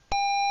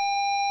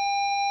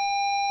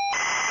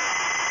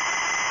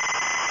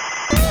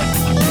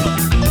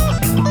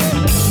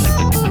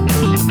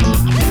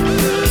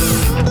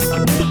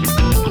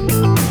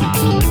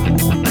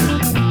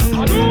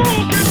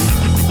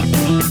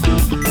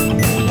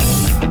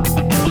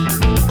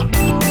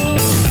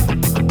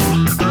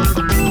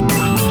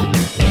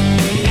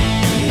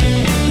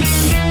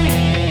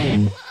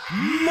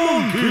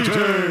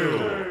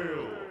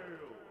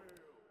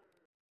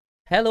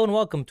Hello and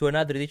welcome to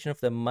another edition of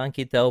the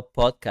Monkey Tail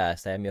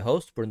Podcast. I am your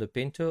host, Bruno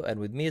Pinto, and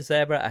with me,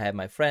 Zebra, I have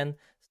my friend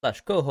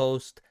slash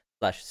co-host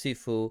slash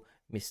Sifu,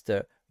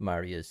 Mr.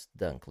 Marius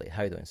Dunkley.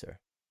 How you doing, sir?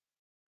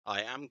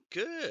 I am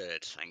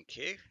good, thank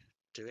you.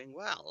 Doing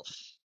well.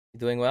 You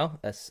doing well?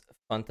 That's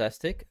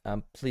fantastic.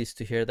 I'm pleased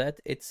to hear that.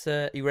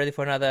 You ready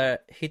for another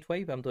heat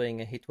wave? I'm doing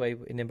a heat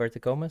wave in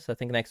inverted commas. I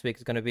think next week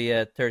is going to be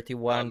a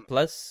 31 Um,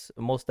 plus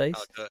most oh, days.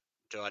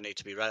 do I need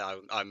to be ready?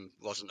 I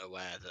wasn't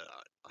aware that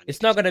I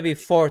It's needed not to going be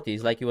to be ready.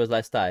 40s like it was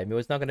last time. It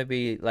was not going to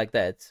be like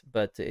that,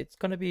 but it's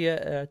going to be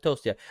a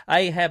toast. Yeah,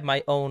 I have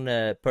my own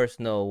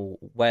personal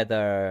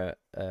weather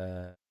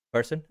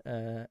person.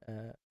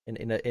 In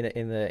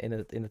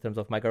the terms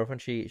of my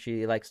girlfriend,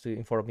 she likes to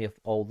inform me of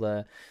all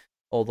the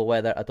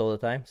weather at all the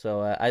time.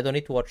 So I don't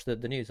need to watch the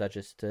news. I'm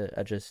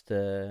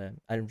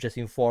just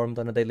informed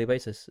on a daily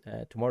basis.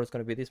 Tomorrow's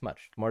going to be this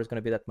much. Tomorrow's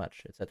going to be that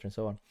much, etc. and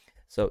so on.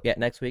 So yeah,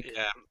 next week.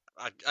 Yeah,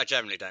 I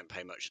generally don't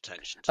pay much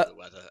attention to Uh, the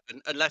weather,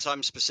 unless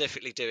I'm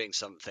specifically doing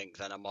something.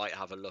 Then I might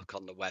have a look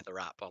on the weather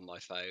app on my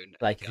phone and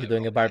like if go, you're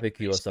doing a okay,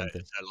 barbecue or so,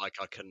 something. so like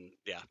I can,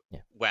 yeah, Yeah.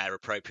 wear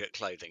appropriate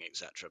clothing,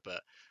 etc.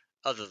 But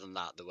other than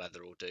that, the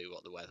weather will do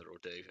what the weather will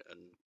do,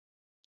 and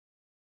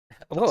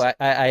Well, that's I, it.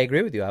 I I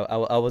agree with you.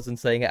 I wasn't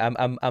saying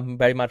I'm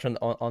very much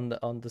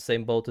on the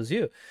same boat as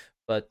you,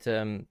 but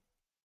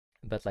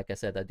but like I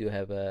said, I do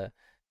have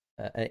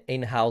an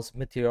in-house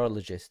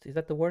meteorologist. Is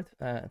that the word?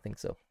 I think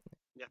so.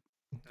 Yeah.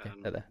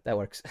 Okay, that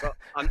works. But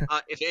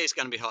if it is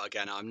going to be hot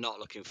again, I'm not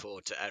looking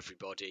forward to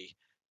everybody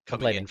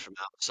coming in Complaining. from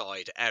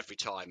outside every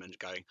time and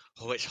going,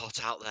 "Oh, it's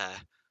hot out there."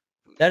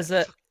 There's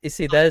a Fuck, you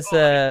see like, there's oh,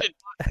 a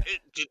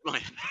it did my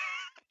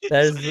it's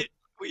there's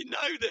we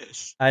know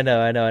this. I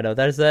know.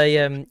 There's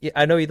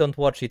I know you don't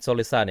watch It's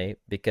Always Sunny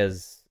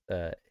because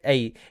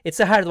it's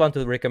a hard one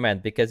to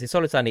recommend because It's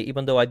Always Sunny,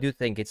 even though I do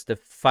think it's the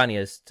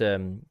funniest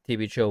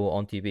TV show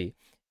on TV,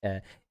 uh,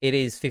 it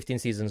is 15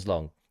 seasons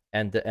long,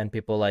 and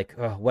people like,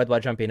 oh, where do I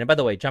jump in? And by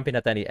the way, jump in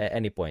at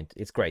any point,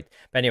 it's great.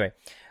 But anyway,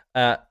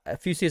 a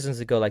few seasons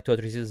ago, like 2 or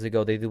 3 seasons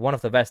ago, they did one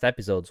of the best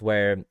episodes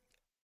where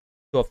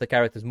two of the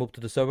characters move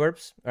to the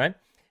suburbs, right?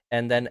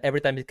 And then every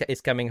time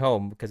he's coming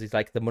home, because it's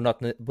like the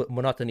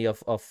monotony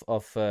of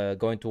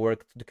going to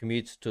work, the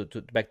commute to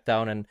back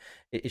down, and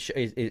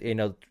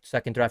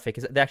stuck in traffic.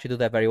 They actually do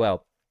that very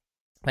well.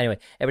 Anyway,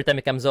 every time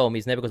he comes home,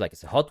 his neighbor goes like,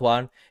 "It's a hot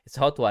one, it's a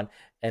hot one,"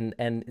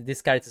 and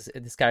this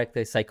character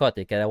is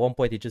psychotic, and at one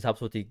point he just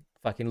absolutely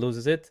fucking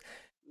loses it,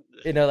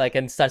 like,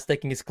 and starts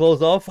taking his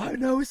clothes off. I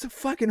know it's a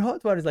fucking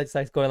hot one. He's like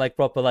starts going like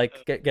proper,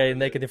 like getting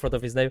naked in front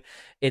of his name.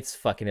 It's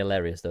fucking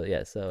hilarious though.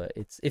 Yeah. So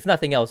it's, if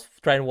nothing else,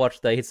 try and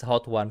watch the "It's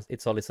Hot One,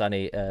 It's Always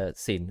Sunny"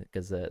 scene,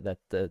 because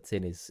that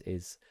scene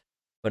is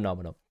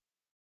phenomenal.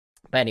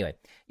 But anyway,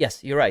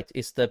 yes, you're right.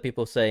 It's the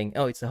people saying,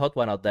 "Oh, it's a hot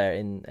one out there,"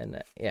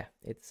 and yeah,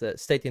 it's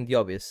stating the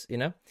obvious,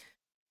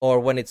 or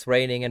when it's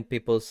raining and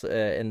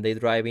and they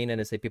drive in and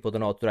they say people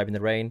don't know how to drive in the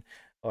rain,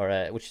 or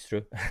which is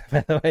true, by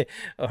the way,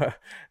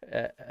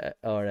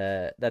 or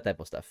that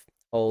type of stuff.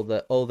 All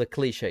the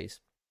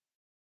cliches.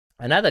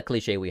 Another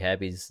cliche we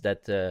have is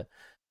that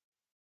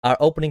our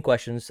opening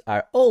questions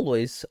are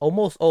almost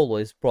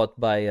always brought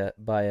by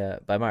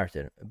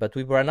Martin, but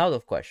we ran out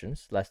of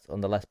questions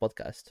on the last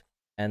podcast,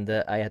 and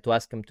I had to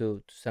ask him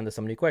to send us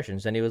some new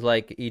questions, and he was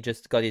like, he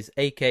just got his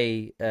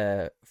AK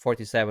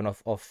 47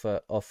 of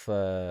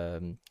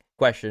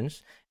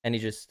questions, and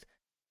he just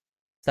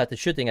started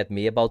shooting at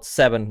me about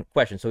 7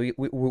 questions. So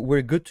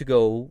we're good to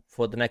go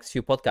for the next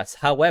few podcasts.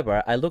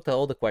 However, I looked at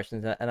all the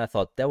questions and I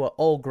thought they were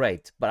all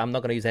great, but I'm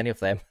not going to use any of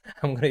them.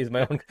 I'm going to use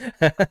my own.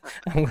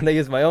 I'm going to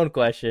use my own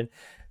question.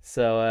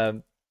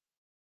 So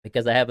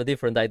because I have a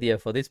different idea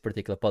for this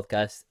particular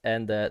podcast,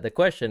 and the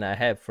question I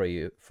have for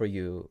you,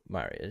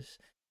 Marius,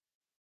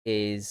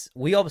 is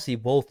we obviously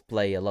both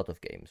play a lot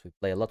of games. We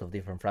play a lot of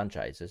different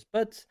franchises,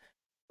 but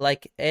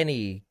like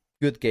any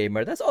good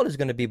gamer, there's always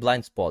going to be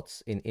blind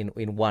spots in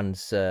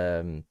one's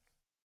video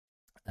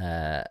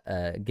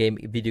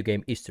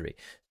game history.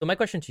 So my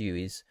question to you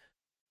is,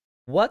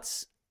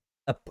 what's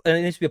and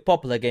it needs to be a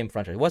popular game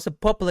franchise. What's a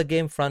popular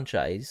game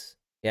franchise?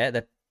 Yeah,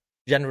 that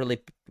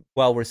generally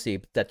well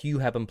received that you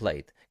haven't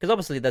played? Because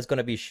obviously there's going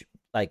to be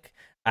like,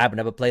 I've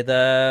never played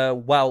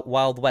the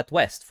Wild Wet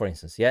West, for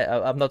instance.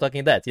 Yeah, I'm not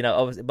talking that,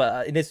 obviously,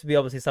 but it needs to be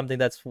obviously something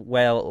that's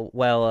well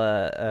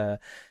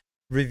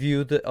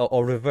reviewed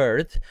or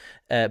revered,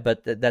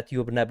 but that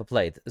you've never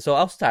played. So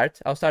I'll start.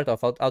 I'll start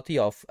off. I'll tee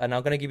off, and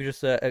I'm gonna give you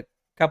just a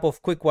couple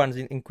of quick ones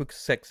in quick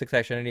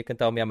succession, and you can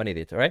tell me I'm an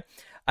idiot. All right?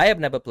 I have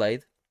never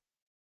played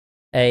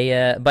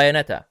a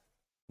Bayonetta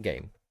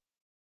game.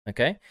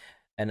 Okay,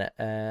 and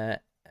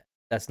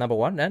that's number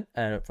one. Then,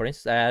 for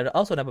instance, I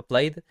also never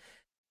played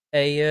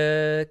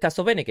a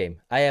Castlevania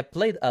game. I have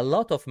played a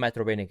lot of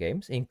Metroidvania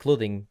games,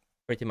 including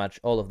pretty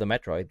much all of the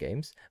Metroid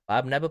games. But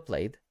I've never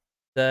played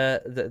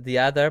the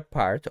other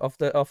part of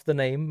the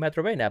name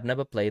Metroidvania. I've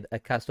never played a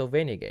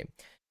Castlevania game,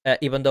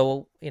 even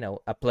though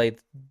I played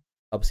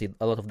obviously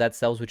a lot of Dead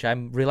Cells, which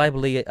I'm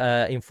reliably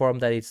informed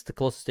that it's the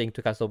closest thing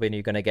to Castlevania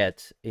you're gonna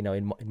get,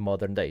 in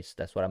modern days.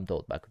 That's what I'm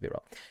told, but I could be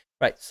wrong.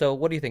 Right. So,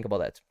 what do you think about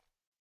that?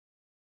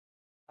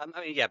 I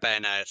mean, yeah,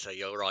 Bayonetta.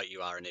 You're right.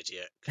 You are an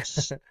idiot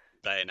because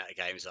Bayonetta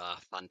games are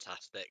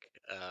fantastic.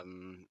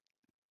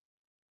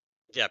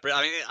 Yeah, but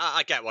I mean,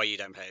 I get why you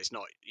don't play it. It's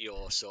not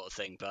your sort of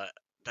thing, but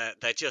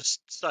they're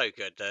just so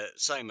good. They're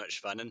so much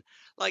fun, and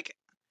like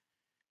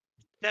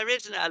there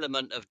is an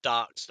element of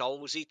Dark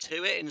Soulsy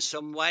to it in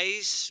some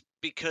ways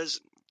because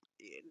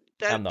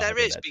I'm not there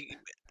having is that.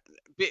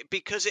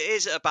 because it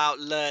is about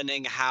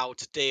learning how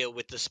to deal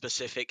with the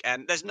specific,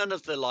 and there's none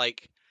of the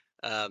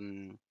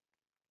um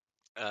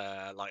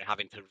like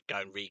having to go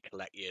and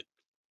recollect your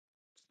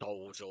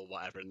souls or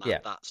whatever and Yeah,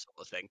 that sort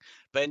of thing.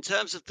 But in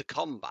terms of the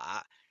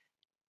combat,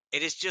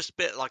 it is just a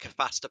bit like a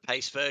faster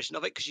paced version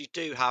of it because you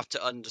do have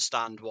to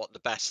understand what the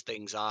best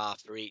things are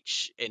for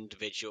each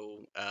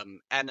individual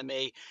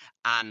enemy,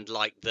 and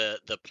like the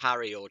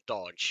parry or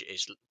dodge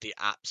is the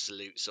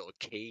absolute sort of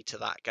key to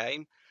that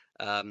game.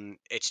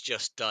 It's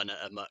just done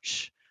at a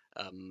much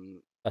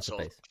that's the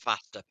sort of pace.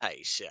 faster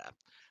pace, yeah.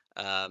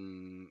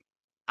 um,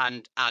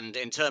 and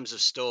in terms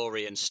of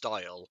story and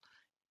style,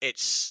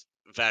 it's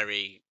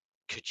very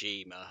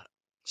Kojima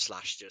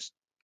slash just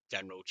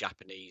general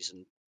Japanese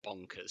and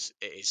bonkers.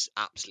 It is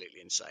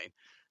absolutely insane.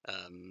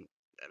 I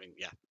mean,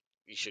 yeah,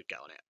 you should get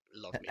on it.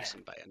 Love me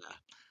some Bayonetta.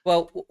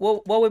 Well,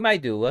 what we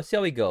might do, we'll see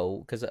how we go,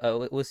 because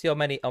we'll see how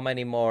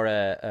many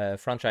more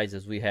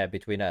franchises we have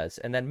between us,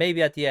 and then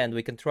maybe at the end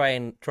we can try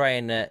and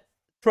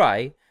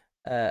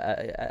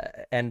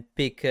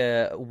pick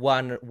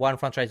one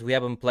franchise we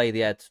haven't played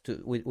yet.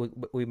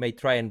 We may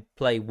try and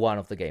play one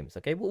of the games.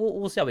 Okay,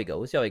 we'll see how we go.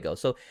 We'll see how we go.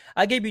 So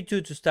I gave you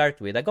two to start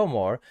with. I got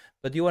more,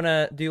 but do you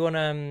wanna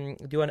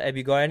have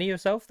you got any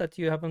yourself that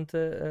you haven't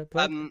played?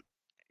 Um,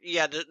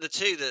 yeah, the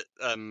two that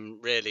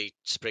really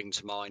spring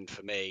to mind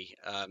for me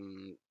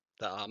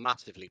that are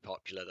massively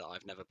popular that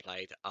I've never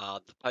played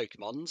are the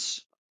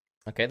Pokemons.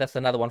 Okay, that's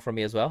another one for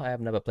me as well. I have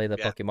never played the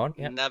Yeah, Pokemon.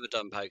 Yeah, never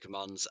done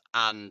Pokemons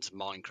and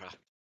Minecraft.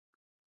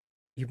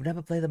 you've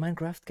never played the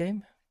Minecraft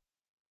game?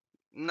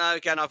 No,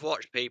 again, I've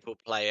watched people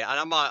play it, and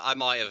I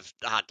might have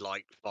had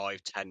like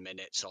 5, 10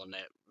 minutes on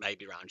it,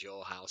 maybe around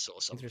your house or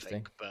something.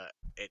 Interesting. But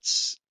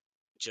it's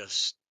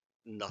just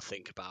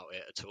nothing about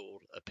it at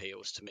all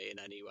appeals to me in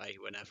any way.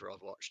 Whenever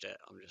I've watched it,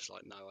 I'm just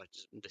like, no,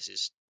 this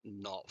is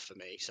not for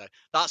me. So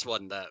that's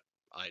one that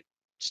I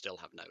still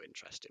have no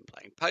interest in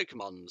playing.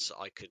 Pokemon's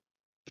I could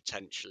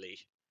potentially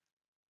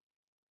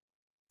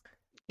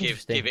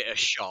give Interesting. it a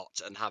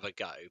shot and have a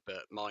go,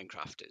 but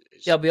Minecraft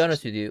Yeah, is I'll be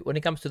honest just with you. When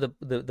it comes to the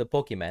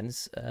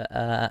Pokemons,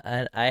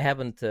 and I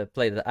haven't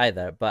played it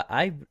either. But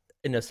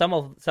some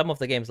of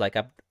the games, like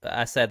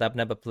I said, I've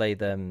never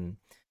played a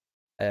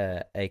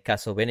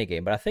Castlevania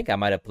game, but I think I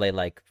might have played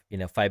like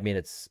 5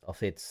 minutes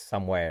of it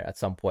somewhere at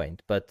some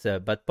point. But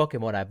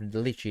Pokemon, I've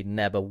literally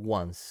never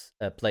once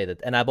played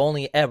it, and I've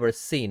only ever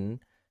seen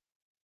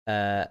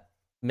uh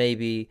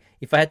maybe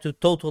if I had to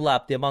total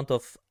up the amount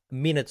of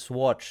minutes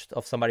watched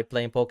of somebody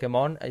playing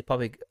Pokemon, it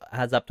probably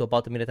adds up to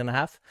about a minute and a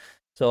half.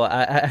 So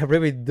I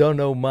really don't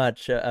know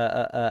much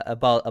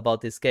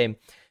about this game.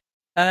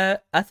 I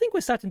think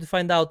we're starting to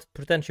find out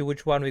potentially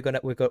which one we're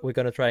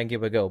gonna try and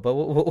give a go, but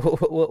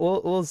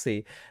we'll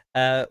see.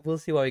 We'll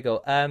see where we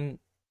go.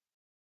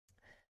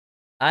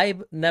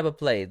 I've never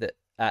played.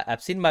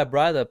 I've seen my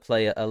brother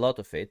play a lot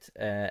of it,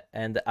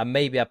 and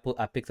maybe I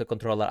picked the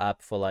controller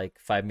up for like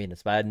 5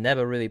 minutes, but I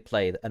never really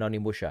played an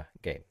Onimusha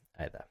game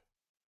either.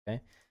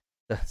 Okay,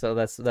 so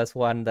that's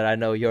one that I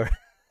know you're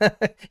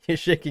you're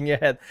shaking your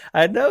head.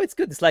 I know it's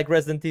good. It's like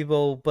Resident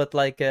Evil, but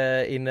like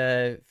in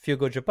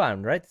Fugo,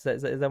 Japan, right?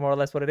 Is that more or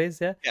less what it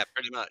is? Yeah. yeah,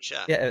 pretty much,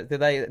 yeah. Yeah,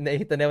 did I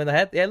hit the nail on the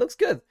head? Yeah, it looks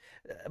good.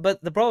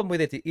 But the problem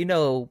with it,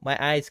 my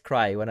eyes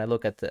cry when I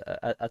look at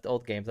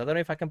old games. I don't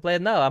know if I can play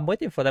it now. I'm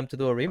waiting for them to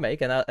do a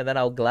remake, and then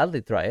I'll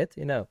gladly try it.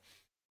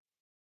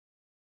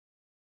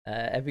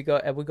 Have we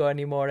got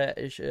any more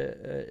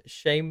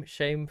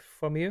shame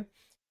from you?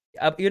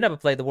 You never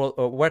played the World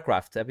or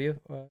Warcraft, have you?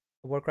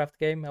 Warcraft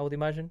game, I would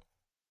imagine.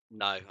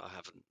 No, I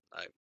haven't.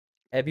 No.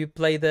 Have you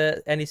played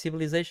any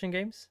Civilization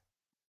games?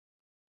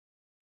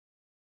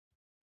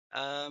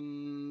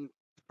 Um,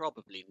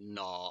 probably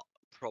not.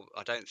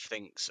 I don't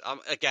think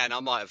so. Again, I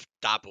might have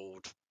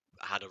dabbled,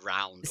 had a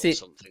round or See,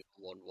 something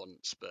on one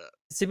once, but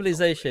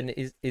not Civilization really.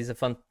 is a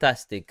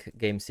fantastic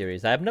game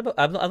series. I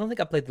don't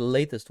think I played the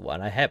latest one.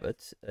 I have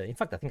it. In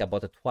fact, I think I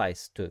bought it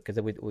twice too because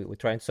we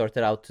try and sort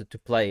it out to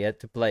play,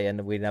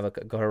 and we never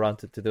got around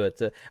to do it.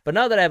 But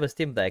now that I have a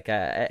Steam Deck,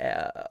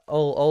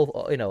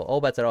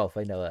 all bets are off.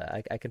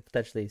 I can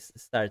potentially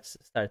start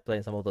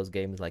playing some of those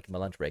games like in my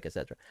lunch break,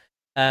 etc.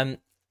 Um,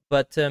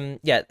 but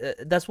yeah,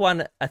 that's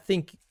one I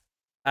think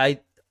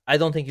I I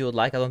don't think you would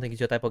like. I don't think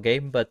it's your type of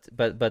game, but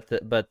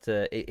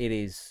it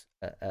is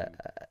Mm,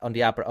 on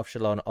the upper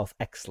echelon of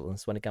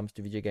excellence when it comes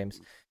to video games.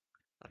 mm.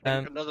 I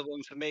think Um, another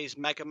one for me is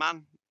Mega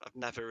Man. I've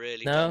never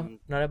really no, done.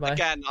 not am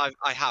I. Again,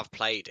 I have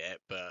played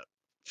it, but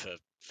for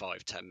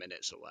 5, 10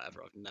 minutes or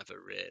whatever, I've never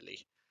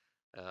really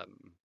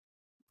um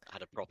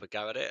had a proper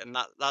go at it, and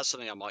that's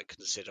something I might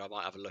consider. I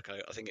might have a look.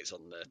 I think it's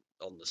on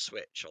the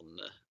Switch on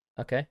the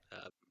Okay.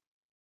 uh,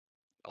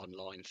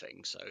 online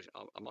thing, so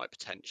I might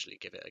potentially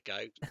give it a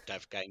go.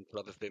 Dev Game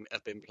Club have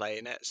been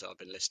playing it, so I've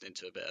been listening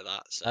to a bit of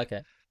that. So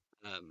Okay.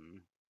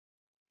 um,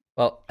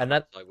 Well,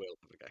 perhaps I will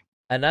have a go.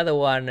 another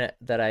one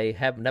that I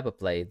have never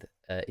played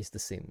is The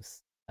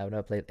Sims. I've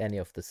never played any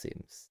of The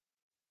Sims.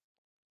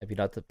 Have you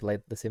not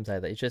played The Sims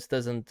either? It just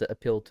doesn't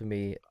appeal to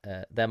me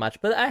that much.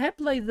 But I have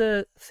played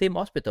the Sim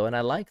Hospital and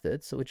I liked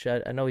it, so which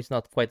I know is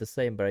not quite the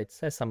same, but it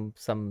has some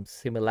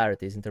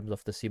similarities in terms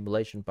of the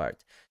simulation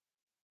part.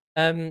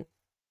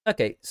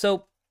 Okay,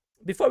 so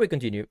before we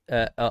continue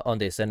on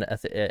this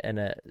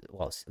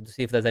well, to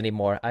see if there's any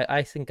more,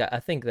 I think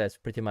that's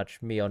pretty much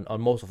me on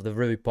most of the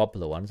really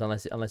popular ones,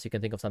 unless you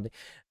can think of something.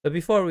 But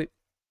before we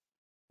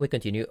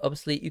continue,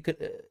 obviously you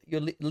could your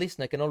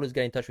listener can always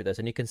get in touch with us,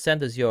 and you can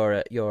send us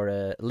your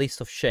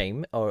list of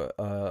shame, or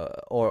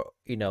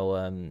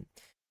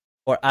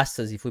or ask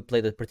us if we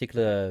played a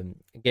particular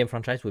game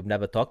franchise we've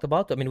never talked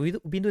about. I mean, we've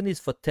been doing this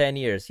for 10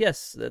 years.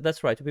 Yes,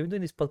 that's right. We've been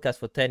doing this podcast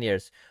for 10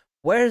 years.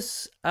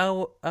 Where's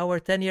our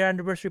 10-year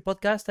anniversary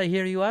podcast, I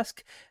hear you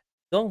ask?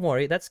 Don't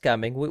worry, that's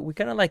coming. We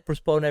kind of like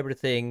postpone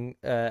everything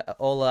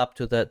all up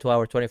to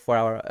our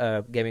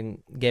 24-hour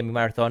gaming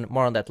marathon.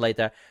 More on that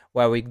later,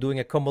 where we're doing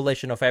a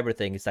compilation of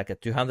everything. It's like a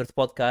 200th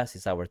podcast.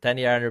 It's our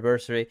 10-year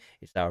anniversary.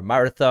 It's our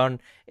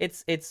marathon.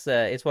 It's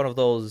one of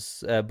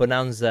those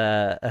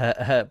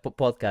bonanza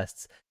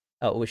podcasts.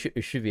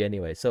 It should be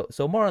anyway. So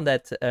more on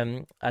that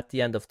at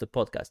the end of the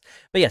podcast.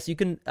 But yes, you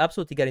can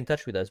absolutely get in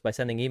touch with us by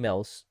sending an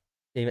email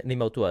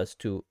to us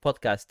to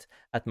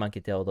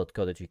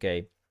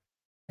podcast@monkeytail.co.uk.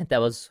 And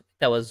that was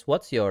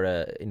what's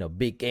your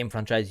big game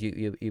franchise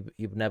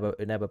you've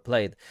never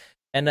played.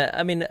 And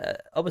I mean,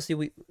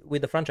 obviously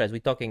with the franchise we're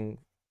talking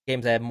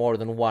games that have more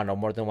than one or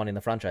more than one in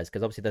the franchise,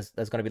 because obviously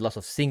there's going to be lots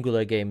of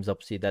singular games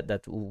obviously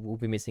that we'll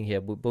be missing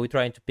here, but we're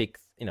trying to pick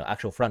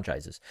actual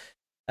franchises.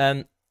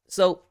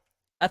 So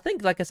I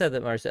think, like I said,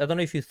 Marius, I don't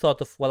know if you thought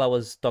of, while I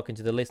was talking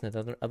to the listeners,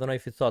 I don't know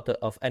if you thought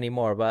of any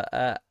more, but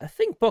I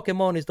think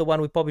Pokemon is the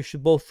one we probably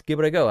should both give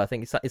it a go. I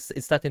think it's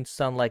starting to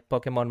sound like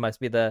Pokemon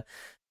must be the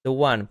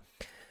one.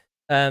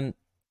 Um,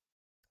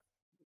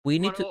 we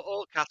need to.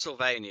 Or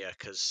Castlevania,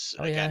 because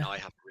Oh again, yeah, I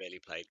haven't really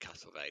played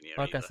Castlevania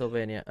or either.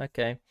 Castlevania.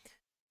 Okay,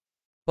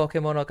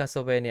 Pokemon or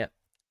Castlevania.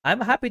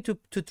 I'm happy to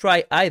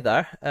try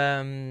either.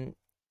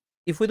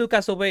 If we do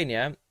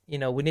Castlevania,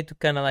 we need to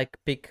kind of like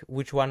pick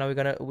which one are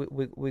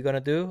we're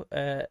gonna do.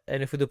 And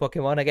if we do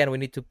Pokemon again, we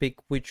need to pick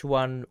which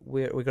one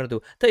we're gonna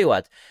do. Tell you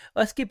what,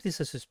 let's keep this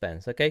a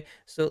suspense, okay?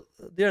 So,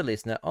 dear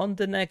listener, on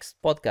the next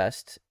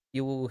podcast,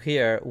 you will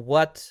hear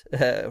what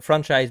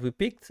franchise we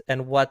picked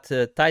and what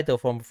title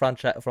from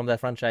that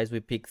franchise we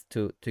picked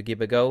to give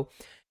a go.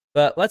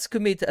 But let's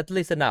commit at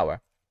least an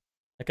hour,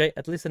 okay?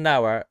 At least an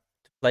hour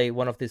to play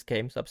one of these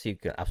games. Obviously, you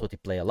can absolutely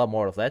play a lot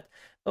more of that.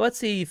 But let's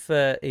see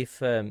well,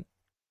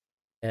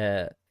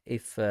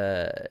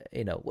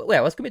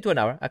 let's commit to an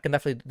hour. I can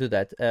definitely do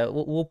that.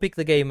 We'll pick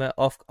the game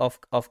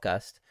off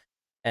cast,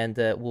 and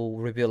we'll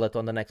reveal it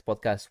on the next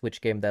podcast which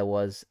game that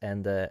was,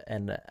 and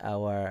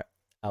our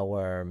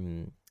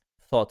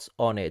thoughts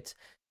on it.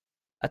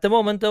 At the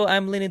moment, though,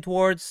 I'm leaning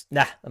towards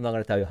I'm not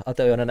gonna tell you. I'll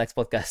tell you on the next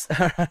podcast.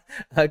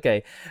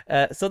 Okay,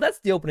 so that's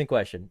the opening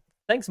question.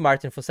 Thanks,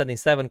 Martin, for sending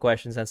 7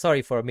 questions, and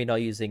sorry for me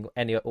not using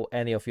any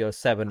of your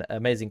 7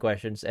 amazing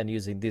questions and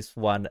using this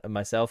one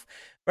myself.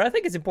 But I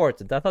think it's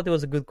important. I thought it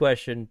was a good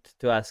question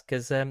to ask,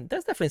 because there's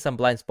definitely some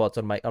blind spots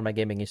on my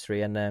gaming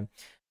history, and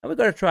we're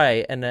gonna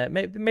try, and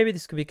maybe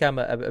this could become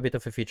a bit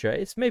of a feature.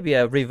 It's maybe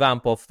a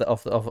revamp of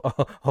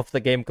of the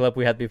game club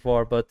we had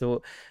before, but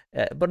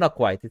not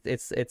quite.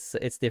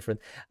 It's different.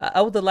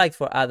 I would have liked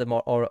for Adam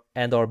or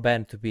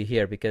Ben to be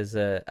here, because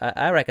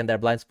I reckon their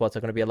blind spots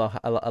are going to be a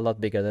lot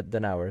bigger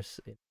than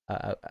ours.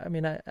 I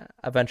mean, I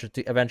venture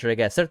to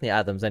guess, certainly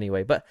Adam's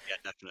anyway, but Yeah,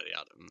 definitely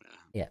Adam.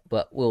 yeah,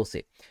 but we'll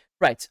see.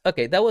 Right.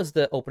 Okay, that was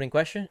the opening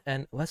question,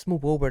 and let's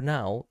move over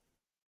now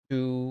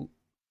to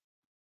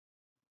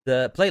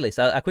the playlist.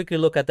 I quickly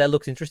look at that.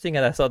 Looks interesting,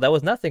 and I saw there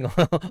was nothing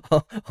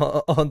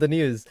on the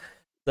news.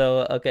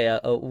 So okay,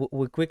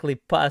 we quickly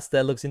pass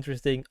that looks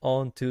interesting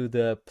onto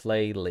the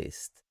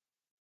playlist.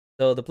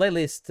 So the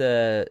playlist.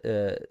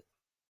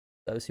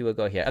 Let's see. We'll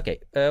go here.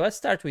 Okay, let's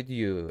start with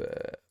you,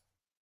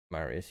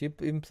 Marius. You've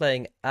been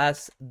playing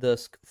As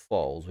Dusk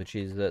Falls, which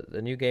is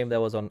the new game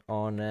that was on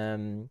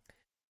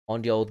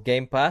the old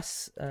Game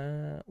Pass.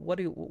 What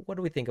do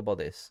we think about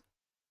this?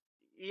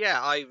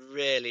 Yeah, I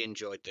really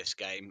enjoyed this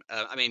game.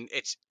 I mean,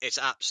 it's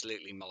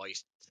absolutely my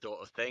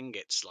sort of thing.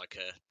 It's like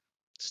a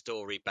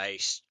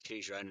story-based,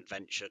 choose your own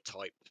adventure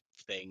type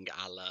thing,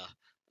 a la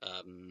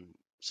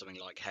something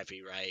like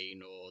Heavy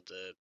Rain or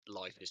the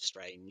Life is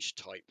Strange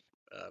type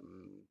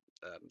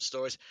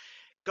stories.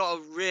 Got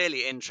a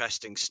really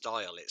interesting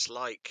style. It's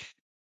like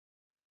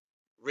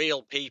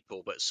real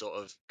people, but sort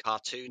of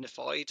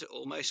cartoonified,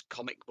 almost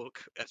comic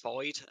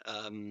bookified,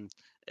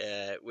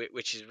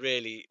 which is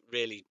really,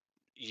 really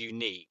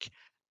unique.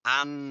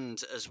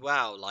 And as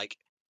well, like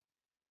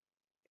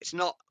it's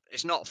not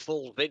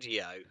full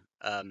video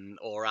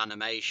or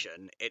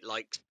animation. It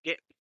like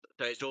skips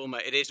So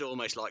it is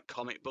almost like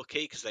comic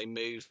booky because they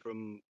move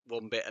from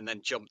one bit and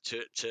then jump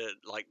to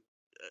like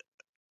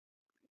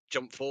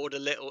jump forward a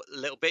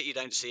little bit. You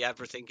don't see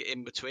everything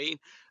in between,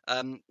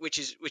 which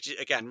is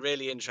again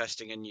really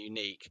interesting and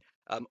unique.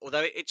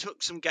 Although it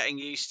took some getting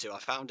used to. I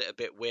found it a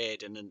bit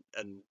weird and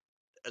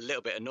a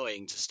little bit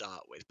annoying to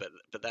start with,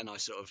 but then I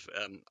sort of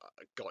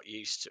got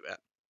used to it.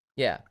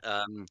 Yeah.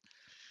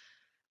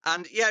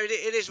 And yeah,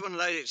 it is one of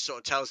those. It sort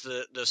of tells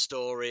the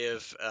story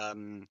of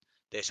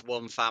this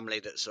one family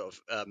that's sort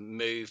of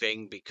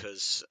moving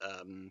because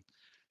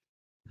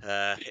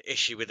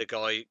issue with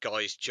the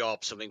guy's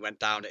job. Something went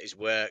down at his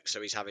work,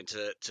 so he's having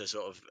to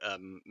sort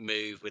of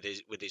move with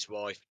his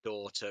wife,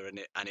 daughter,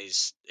 and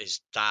his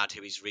dad,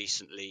 who he's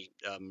recently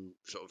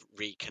sort of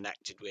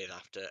reconnected with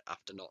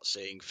after not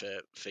seeing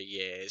for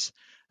years.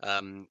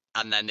 And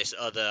then this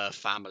other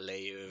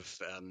family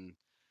who've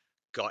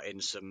got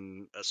in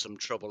some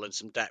trouble and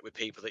some debt with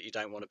people that you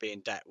don't want to be in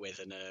debt with,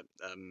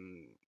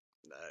 and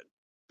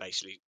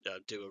basically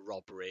do a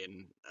robbery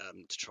and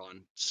to try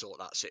and sort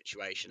that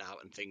situation out,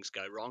 and things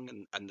go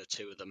wrong, and the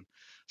two of them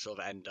sort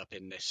of end up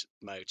in this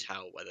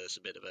motel where there's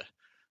a bit of a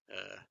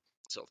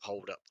sort of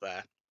hold up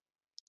there,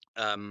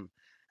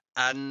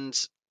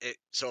 and it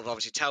sort of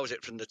obviously tells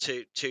it from the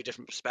two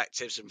different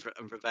perspectives and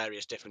from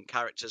various different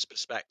characters'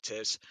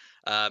 perspectives,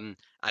 and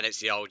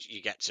it's the old,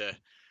 you get to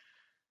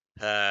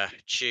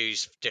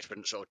choose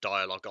different sort of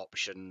dialogue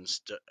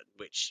options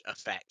which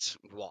affect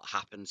what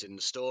happens in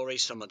the story.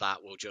 Some of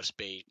that will just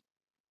be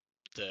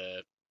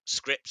the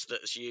script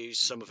that's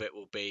used. Some of it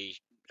will be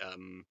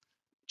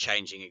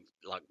changing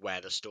like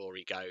where the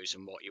story goes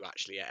and what you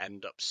actually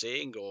end up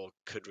seeing, or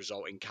could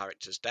result in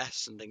characters'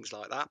 deaths and things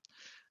like that.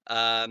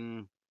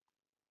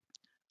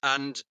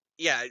 And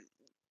yeah,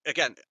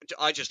 again,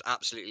 I just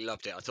absolutely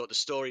loved it. I thought the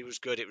story was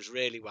good. It was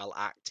really well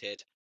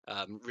acted,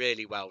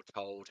 really well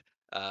told.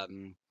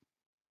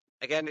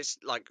 Again, it's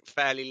like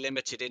fairly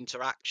limited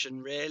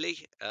interaction, really,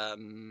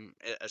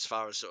 as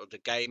far as sort of the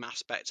game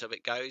aspect of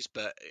it goes,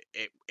 but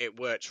it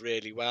works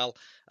really well.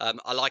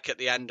 I like at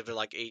the end of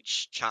like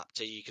each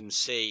chapter, you can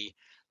see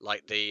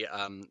like the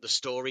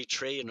story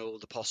tree and all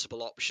the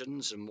possible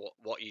options and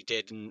what you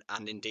did and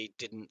indeed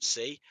didn't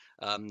see.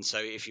 So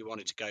if you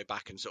wanted to go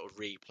back and sort of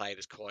replay,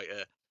 there's quite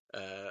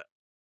a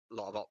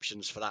lot of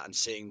options for that, and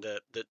seeing the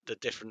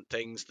different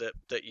things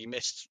that you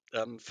missed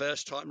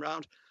first time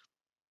round.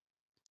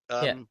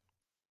 Yeah. Um,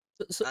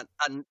 So,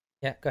 and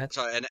yeah, go ahead.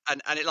 sorry, and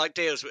it like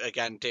deals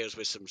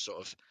with some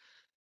sort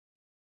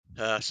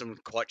of some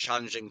quite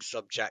challenging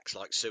subjects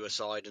like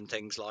suicide and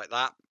things like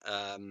that,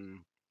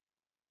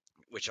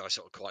 which I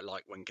sort of quite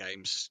like when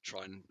games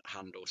try and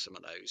handle some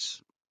of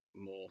those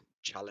more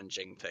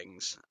challenging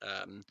things.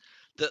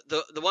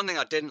 The one thing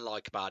I didn't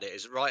like about it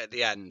is right at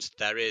the end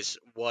there is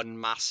one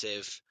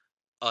massive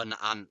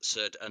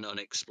unanswered and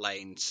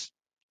unexplained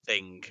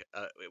thing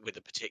with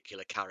a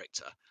particular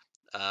character.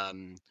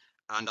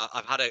 And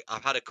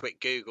I've had a quick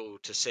Google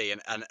to see,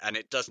 and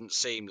it doesn't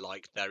seem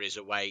like there is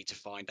a way to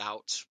find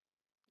out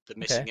the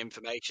missing Okay.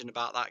 information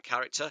about that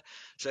character.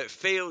 So it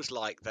feels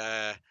like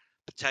they're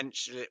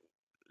potentially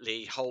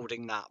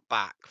holding that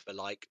back for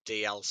like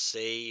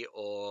DLC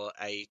or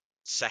a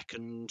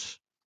second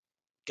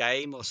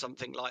game or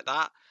something like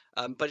that.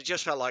 But it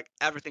just felt like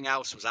everything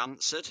else was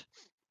answered,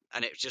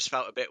 and it just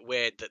felt a bit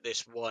weird that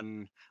this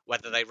one,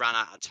 whether they ran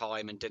out of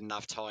time and didn't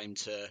have time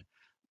to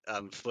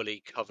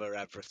fully cover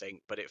everything,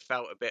 but it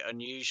felt a bit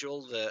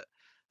unusual that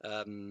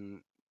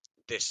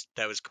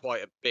there was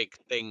quite a big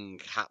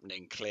thing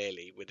happening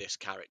clearly with this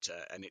character,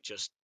 and it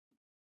just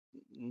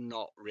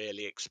not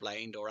really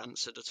explained or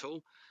answered at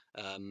all,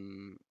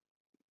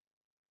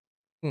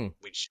 Hmm.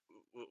 which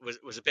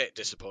was a bit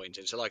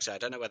disappointing. So, like I said, I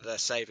don't know whether they're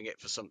saving it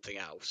for something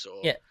else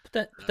or Yeah,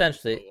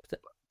 potentially.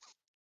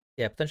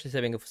 Yeah, potentially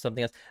saving it for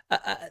something else.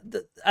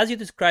 As you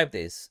described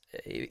this,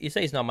 you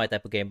say it's not my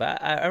type of game, but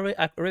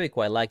I really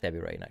quite like Heavy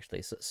Rain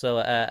actually. So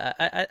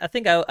I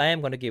think I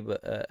am going to give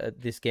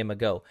this game a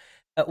go.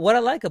 What I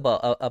like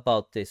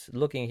about this,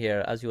 looking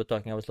here as you were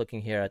talking, I was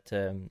looking here at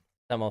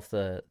some of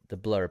the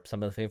blurb,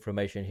 some of the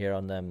information here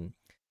on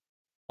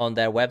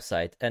their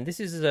website, and this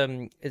is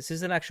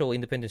an actual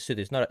independent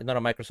studio. It's not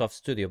a Microsoft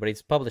studio, but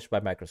it's published by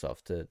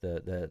Microsoft.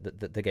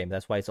 The game.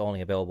 That's why it's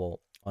only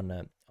available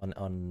on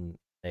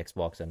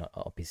Xbox and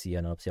on PC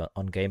and obviously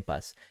on Game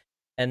Pass.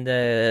 And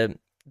the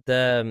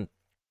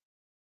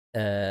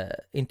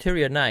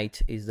Interior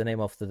Night is the name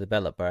of the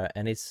developer,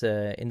 and it's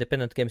an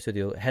independent game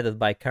studio headed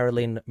by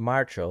Caroline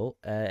Marshall.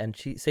 And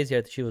she says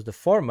here that she was the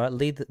former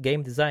lead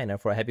game designer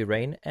for Heavy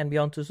Rain and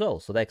Beyond Two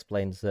Souls. So that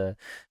explains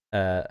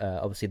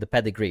obviously the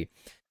pedigree.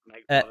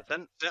 Makes a lot of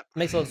sense. Yeah.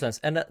 Makes a lot of sense.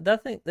 And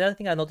the other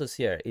thing I noticed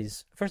here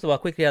is, first of all,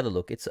 quickly had a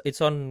look.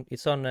 It's on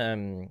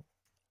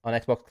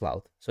Xbox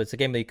Cloud, so it's a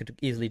game that you could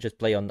easily just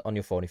play on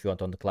your phone if you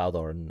want, on the cloud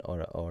or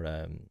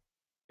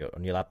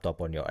on your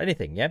laptop, on your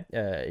anything. Yeah,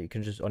 you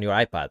can just on your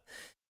iPad.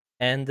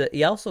 And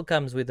it also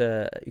comes with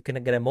you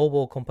can get a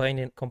mobile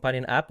companion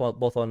app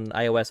both on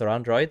iOS or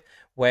Android,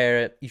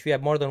 where if you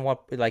have more than one,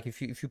 like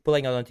if you're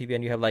playing out on TV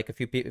and you have like a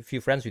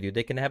few friends with you,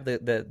 they can have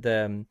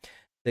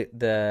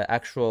the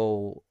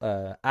actual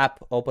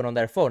app open on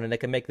their phone, and they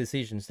can make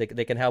decisions. They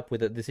can help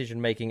with the decision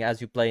making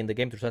as you play in the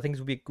game. So I think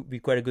it would be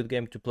quite a good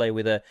game to play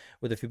with a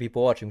few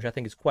people watching, which I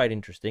think is quite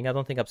interesting. I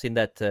don't think I've seen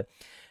that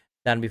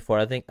done before.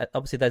 I think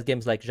obviously there's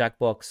games like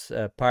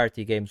Jackbox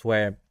party games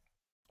where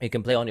you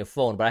can play on your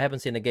phone, but I haven't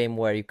seen a game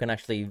where you can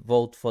actually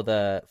vote for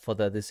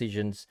the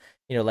decisions.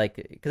 Like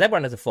because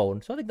everyone has a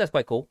phone, so I think that's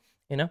quite cool.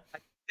 You know. I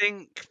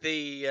think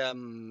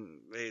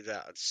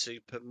that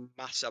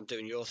Supermassive. I'm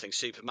doing your thing,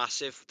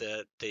 Supermassive.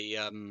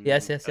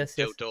 Yes, yes, yes,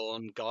 Until yes.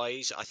 Dawn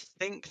guys. I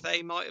think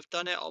they might have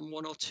done it on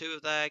one or two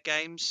of their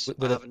games. With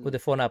I with haven't. the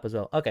phone app as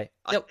well. Okay.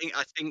 Yep.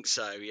 I think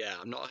so. Yeah,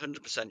 I'm not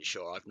 100%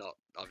 sure. I've not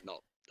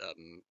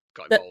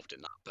got That involved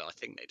in that, but I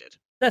think they did.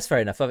 That's fair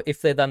enough.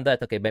 If they've done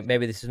that, okay,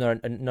 maybe this is not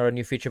a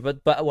new feature,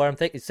 but what I'm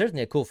thinking it's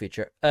certainly a cool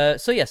feature.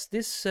 So yes,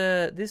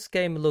 this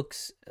game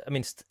looks, I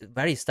mean,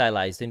 very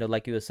stylized.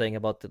 Like you were saying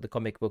about the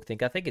comic book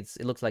thing. I think it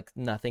looks like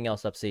nothing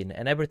else I've seen.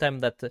 And every time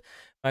that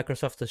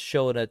Microsoft has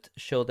showed it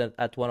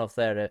at one of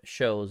their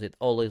shows, it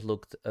always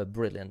looked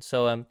brilliant.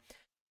 So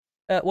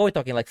what are we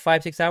talking, like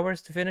 5-6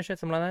 hours to finish it,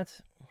 something like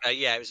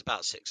Yeah, it was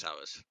about 6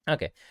 hours. that?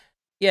 Okay.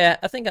 Yeah,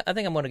 I think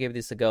I'm gonna give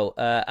this a go.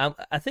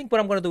 I think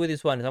what I'm gonna do with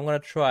this one is I'm gonna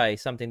try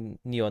something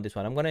new on this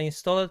one. I'm gonna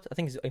install it.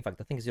 In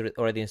fact, I think it's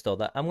already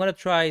installed. I'm gonna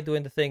try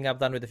doing the thing I've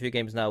done with a few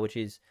games now, which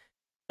is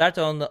start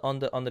on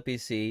the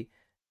PC,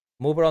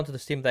 move around to the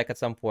Steam Deck at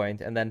some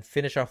point, and then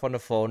finish off on the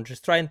phone.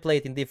 Just try and play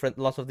it in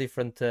lots of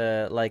different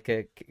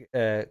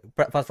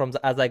platforms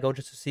as I go,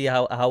 just to see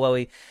how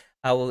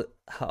well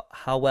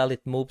how well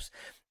it moves.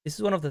 This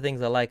is one of the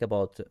things I like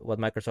about what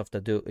Microsoft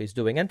is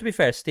doing, and to be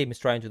fair, Steam is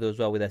trying to do as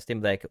well with their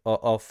Steam Deck.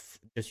 Of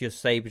just your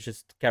save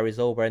just carries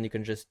over, and you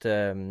can just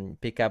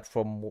pick up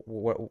from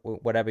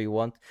whatever you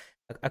want.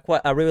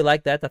 I really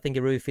like that. I think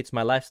it really fits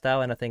my lifestyle,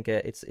 and I think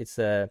it's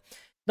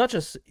not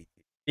just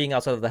being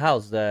outside of the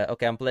house.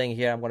 Okay, I'm playing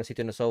here. I'm gonna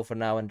sit on the sofa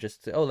now and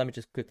just let me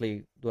just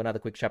quickly do another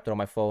quick chapter on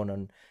my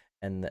phone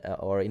and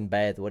or in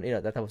bed,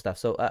 that type of stuff.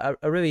 So I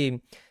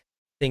really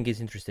think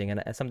is interesting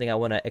and something I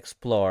want to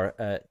explore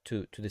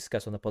to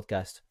discuss on the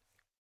podcast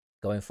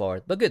going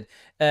forward. But good,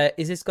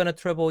 is this gonna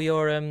trouble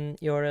your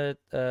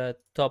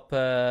top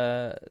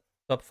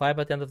five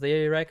at the end of the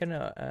year? You reckon?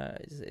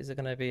 Is it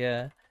gonna be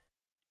is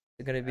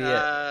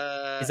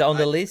it on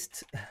the I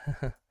list?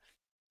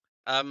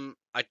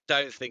 I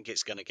don't think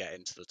it's going to get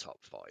into the top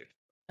five,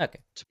 Okay.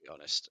 to be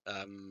honest.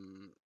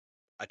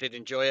 I did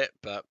enjoy it,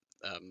 but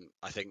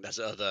I think there's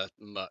other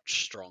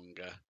much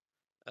stronger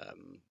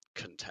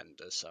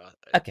contenders. So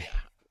Okay. yeah,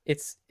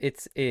 It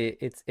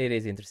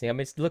is interesting. I mean,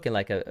 it's looking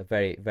like a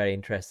very very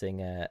interesting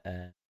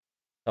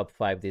top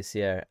five this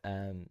year.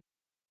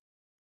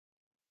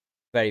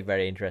 Very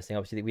very interesting.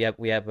 Obviously,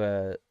 we have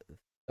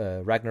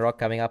Ragnarok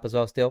coming up as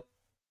well still,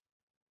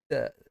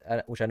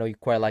 which I know you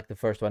quite like the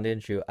first one,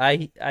 didn't you?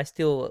 I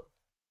still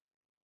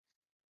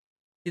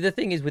see the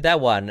thing is with that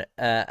one.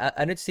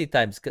 I need to see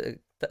time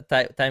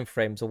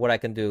frames of what I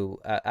can do.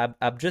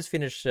 I've just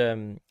finished.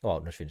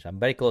 Well, not finished. I'm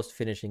very close to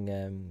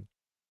finishing.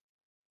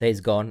 Days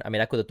Gone. I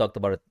mean, I could have talked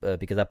about it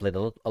because I played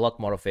a lot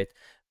more of it,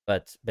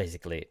 but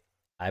basically,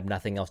 I have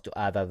nothing else to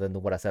add other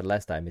than what I said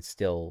last time. It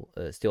still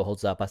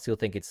holds up. I still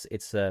think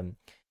it's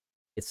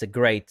a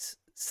great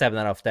 7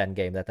 out of 10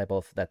 game. That type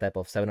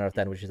of 7 out of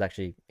 10, which is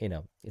actually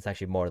it's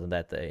actually more than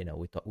that.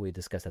 We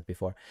discussed that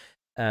before.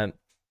 Um,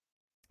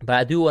 but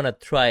I do want to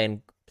try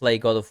and play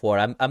God of War.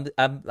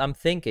 I'm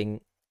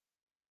thinking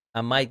I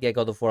might get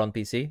God of War on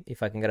PC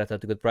if I can get it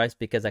at a good price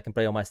because I can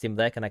play on my Steam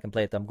Deck and I can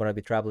play it. I'm gonna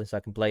be traveling, so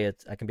I can play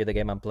it. I can be the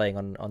game I'm playing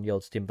on the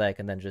old Steam Deck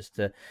and then just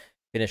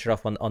finish it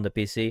off on the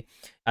PC.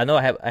 I know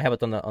I have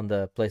it on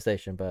the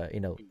PlayStation, but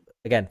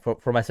again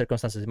for my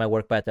circumstances, it might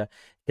work better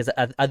because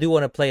I do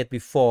want to play it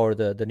before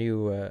the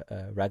new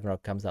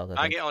Ragnarok comes out. I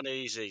I think. get on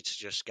easy to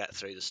just get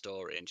through the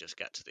story and just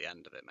get to the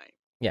end of it, mate.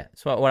 Yeah,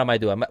 so what I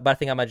might do, but I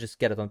think I might just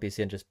get it on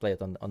PC and just play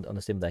it on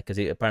the Steam Deck because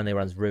it apparently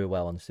runs really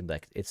well on the Steam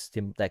Deck. It's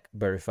Steam Deck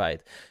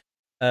verified.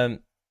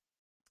 Um,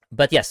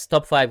 but yes,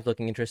 top five is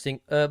looking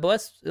interesting. But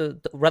let's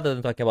rather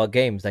than talking about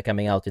games that are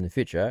coming out in the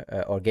future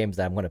or games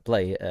that I'm going to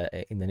play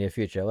in the near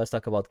future, let's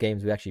talk about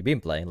games we've actually been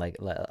playing. Like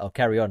I'll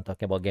carry on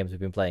talking about games we've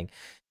been playing.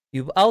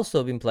 You've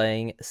also been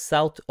playing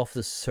South of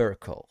the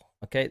Circle.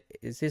 Okay,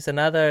 is this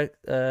another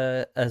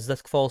As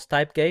Dusk Falls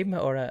type game,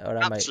 or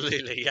am I?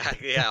 Absolutely, yeah,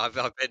 yeah. I've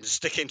been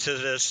sticking to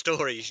the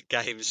story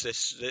games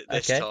this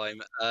Okay,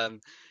 time.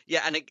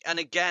 Yeah, and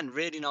again,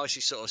 really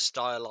nicely sort of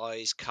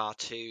stylized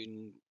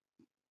cartoon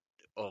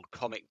or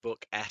comic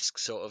book esque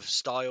sort of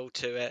style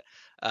to it.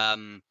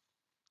 Um,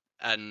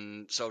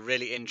 and so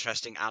really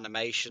interesting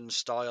animation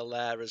style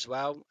there as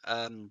well.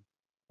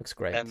 looks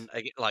great. And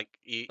like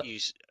you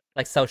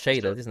Like South so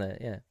shaded, isn't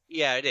it? Yeah,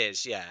 yeah, it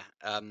is. Yeah.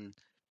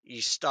 You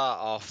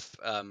start off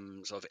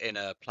sort of in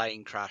a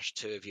plane crash.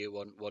 Two of you,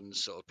 one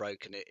sort of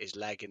broken his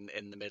leg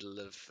in the middle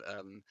of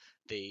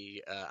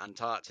the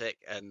Antarctic,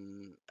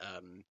 and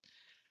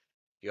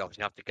you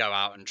obviously have to go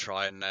out and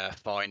try and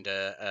find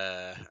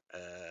a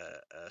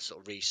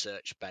sort of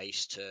research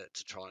base to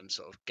try and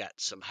sort of get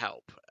some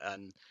help,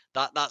 and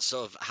that's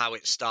sort of how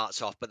it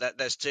starts off. But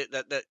there's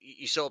that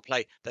you sort of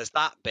play. There's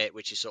that bit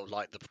which is sort of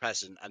like the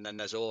present, and then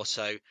there's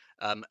also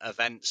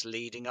events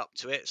leading up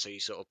to it. So you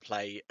sort of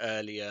play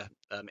earlier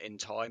in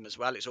time as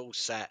well. It's all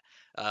set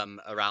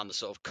around the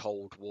sort of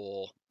Cold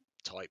War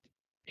type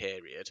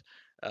period,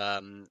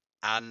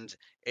 and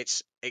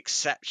it's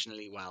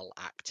exceptionally well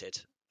acted.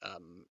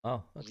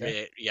 Oh,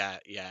 okay. Yeah,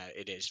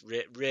 it is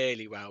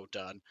really well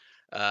done.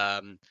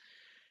 Um,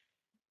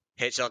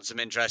 hits on some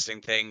interesting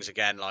things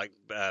again, like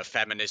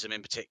feminism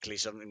in particularly.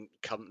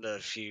 A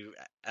few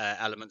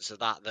elements of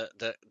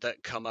that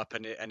come up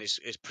and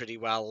is pretty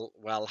well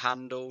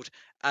handled.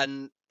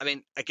 And I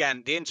mean,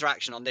 again, the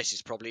interaction on this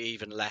is probably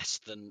even less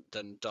than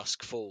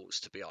Dusk Falls,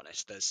 to be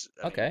honest.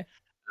 Okay.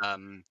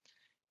 Um,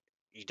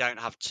 you don't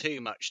have too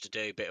much to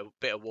do,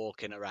 bit of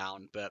walking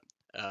around, but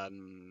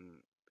um,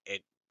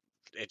 it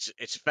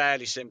it's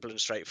fairly simple and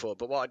straightforward.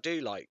 But what I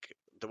do like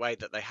the way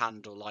that they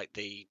handle like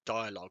the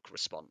dialogue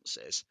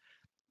responses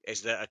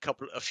is that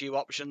a few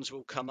options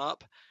will come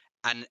up,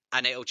 and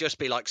it'll just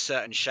be like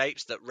certain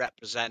shapes that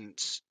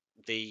represent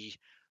the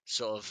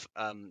sort of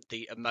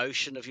the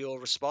emotion of your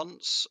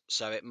response.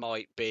 So it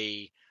might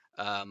be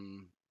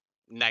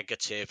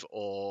negative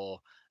or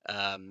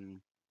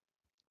um,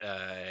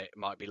 it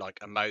might be like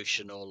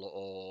emotional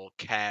or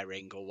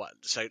caring or what.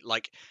 So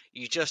like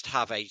you just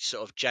have a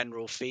sort of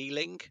general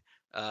feeling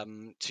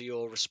to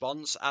your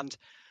response, and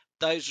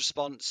those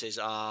responses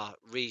are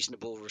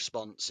reasonable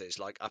responses.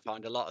 Like I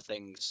find a lot of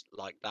things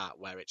like that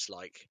where it's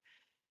like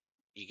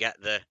you can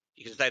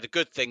say the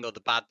good thing or the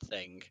bad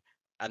thing,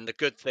 and the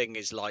good thing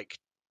is like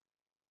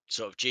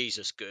sort of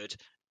Jesus good,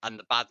 and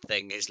the bad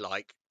thing is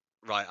like,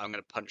 right, I'm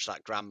going to punch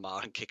that grandma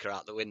and kick her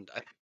out the window.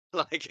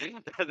 Like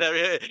there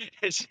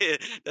is,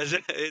 there's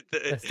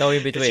There's no in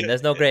it's, between.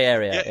 There's no gray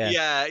area.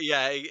 yeah,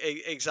 Yeah.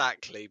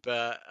 exactly.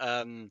 But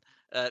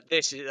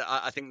this is,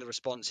 I think the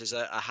responses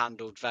are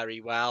handled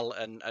very well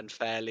and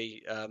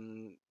fairly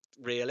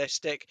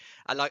realistic.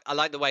 I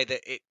like the way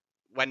that it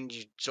when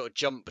you sort of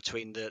jump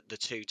between the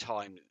two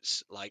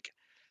times, like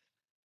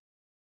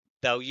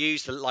they'll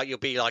use the like you'll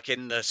be like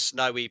in the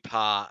snowy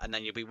part and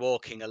then you'll be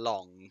walking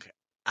along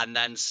and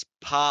then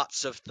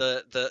parts of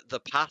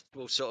the path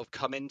will sort of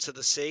come into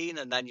the scene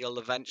and then you'll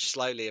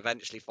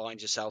eventually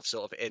find yourself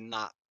sort of in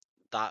that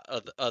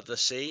other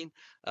scene,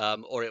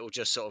 or it will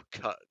just sort of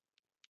cut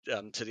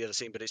to the other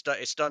scene, but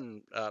it's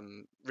done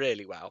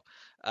really well.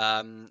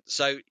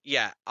 So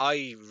yeah,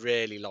 I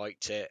really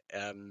liked it.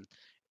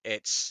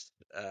 It's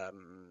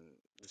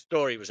the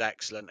story was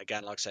excellent.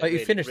 Again, like I say, Oh,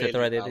 you finished it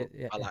really already?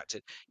 Yeah. well Yeah.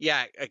 acted.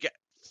 Yeah, again,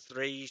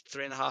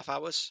 3.5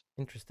 hours.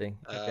 Interesting.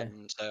 Okay.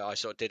 So I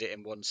sort of did it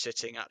in one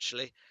sitting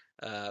actually,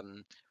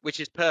 which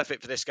is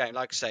perfect for this game.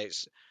 Like I say,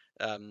 it's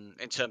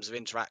in terms of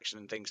interaction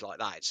and things like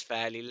that, it's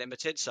fairly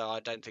limited. So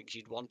I don't think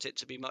you'd want it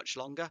to be much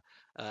longer.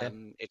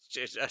 Okay.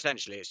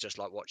 Essentially it's just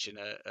like watching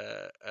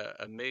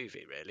a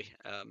movie, really.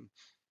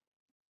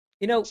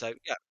 You know, So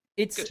yeah,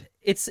 it's good.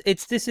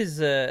 it's this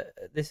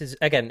is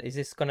again. Is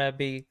this gonna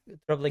be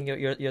troubling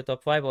your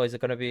top five, or is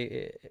it gonna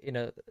be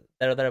there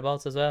or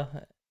thereabouts as well?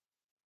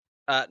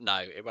 No,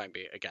 it won't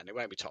be. Again, it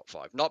won't be top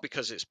five. Not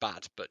because it's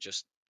bad, but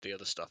just the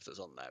other stuff that's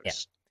on there Yeah.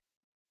 is.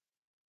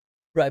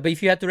 Right, but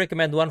if you had to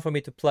recommend one for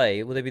me to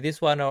play, would it be this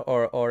one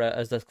or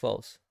As Dusk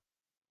Falls?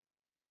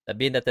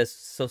 Being that they're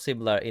so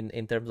similar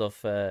in terms of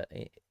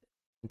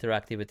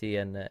interactivity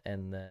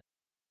and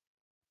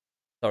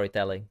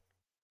storytelling.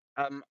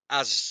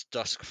 As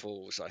Dusk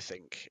Falls, I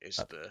think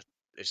Okay.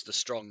 is the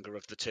stronger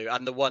of the two,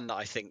 and the one that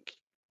I think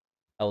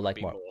I would would like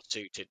be more. more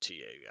suited to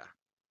you. Yeah.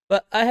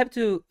 But I have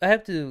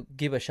to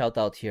give a shout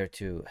out here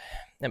to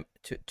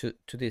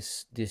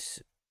this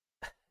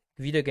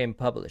video game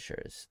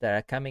publishers that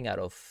are coming out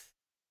of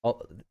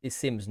it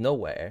seems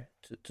nowhere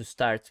to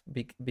start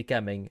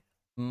becoming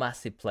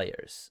massive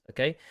players.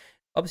 Okay,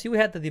 obviously we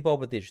had the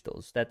Devolver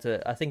Digitals that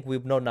I think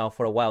we've known now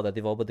for a while that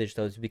Devolver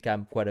Digital has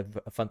become quite a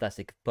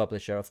fantastic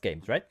publisher of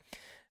games, right?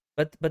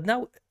 But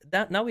now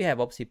we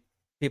have obviously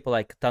people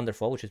like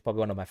Thunderfall, which is probably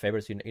one of my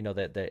favorites.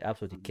 They're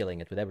absolutely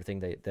killing it with everything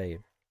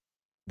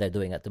they're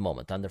doing at the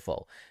moment.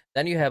 Thunderfall.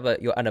 Then you have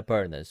your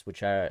Annapurnas,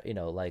 which are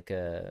like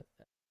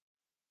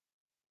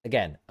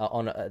again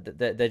on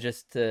they're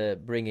just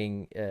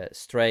bringing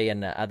Stray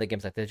and other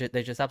games like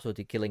they're just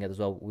absolutely killing it as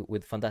well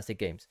with fantastic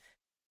games.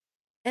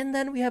 And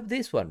then we have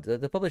this one,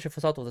 the publisher for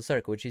South of the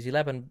Circle, which is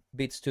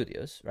 11-bit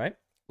Studios, right?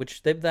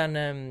 Which they've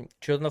done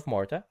Children of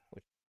Morta,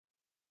 which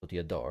I absolutely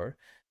adore.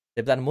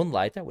 They've done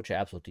Moonlighter, which I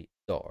absolutely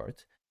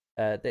adored.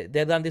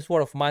 They've done This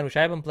War of Mine, which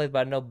I haven't played,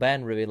 but I know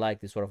Ben really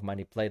liked This War of Mine.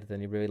 He played it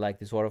and he really liked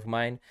This War of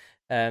Mine.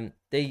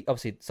 They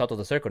obviously South of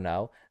the Circle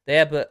now. They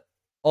have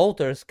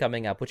Alters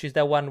coming up, which is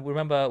that one.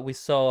 Remember we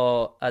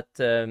saw at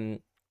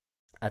one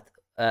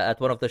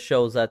of the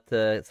shows at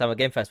Summer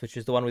Game Fest, which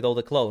is the one with all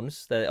the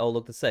clones that all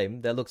look the same.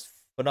 That looks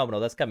phenomenal.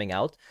 That's coming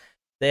out.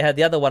 They had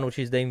the other one, which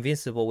is the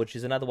Invincible, which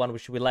is another one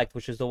which we liked,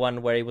 which is the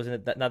one where he was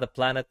in another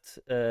planet.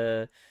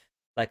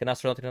 like an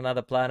astronaut in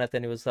another planet,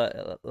 and it was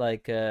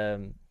like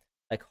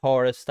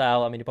horror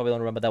style. I mean, you probably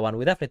don't remember that one.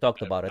 We definitely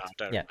talked about I it.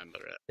 don't Yeah, remember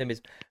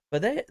it.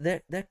 but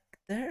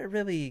they're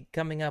really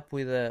coming up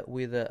with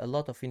a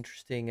lot of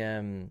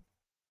interesting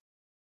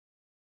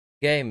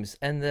games,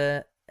 and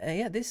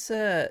yeah,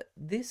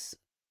 this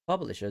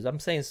publishers. I'm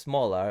saying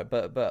smaller,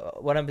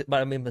 but what I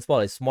mean by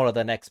smaller is smaller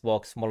than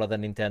Xbox, smaller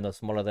than Nintendo,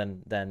 smaller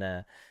than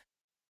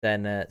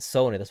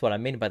Sony. That's what I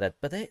mean by that.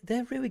 But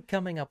they're really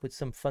coming up with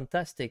some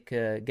fantastic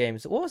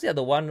games. What was the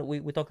other one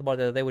we talked about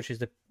the other day, which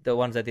is the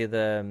ones that did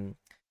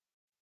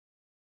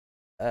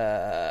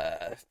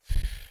uh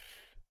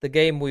the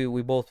game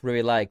we both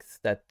really liked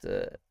that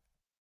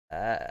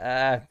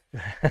Plague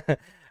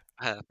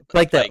Tale.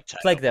 Plague Tale.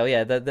 Plague Tale,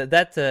 yeah.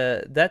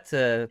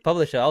 That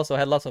publisher also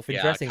had lots of Yeah, I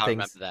interesting can't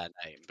things. remember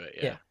their name, but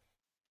Yeah,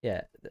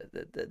 yeah.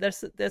 yeah.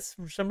 There's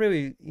some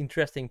really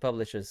interesting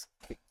publishers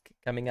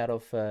coming out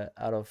of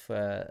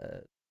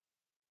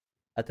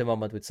at the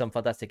moment with some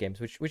fantastic games,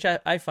 which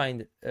I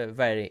find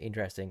very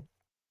interesting,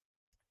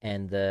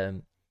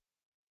 and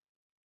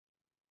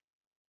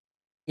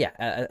yeah,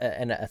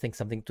 and I think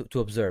something to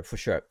observe for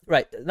sure.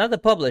 Right, another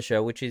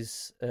publisher which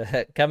is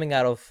coming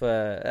out of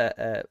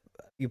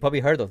you probably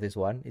heard of this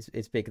one.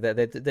 It's big.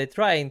 They're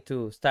trying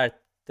to start.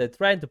 They're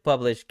trying to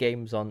publish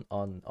games on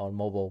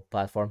mobile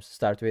platforms to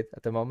start with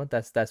at the moment.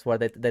 That's where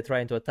they're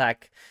trying to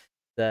attack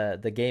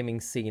the gaming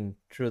scene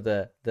through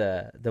the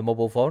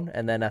mobile phone,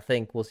 and then I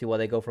think we'll see where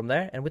they go from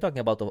there. And we're talking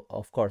about,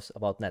 of course,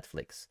 about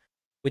Netflix.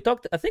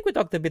 I think we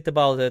talked a bit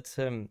about it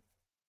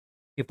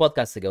few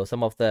podcasts ago,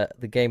 some of the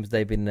games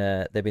they've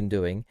been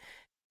doing,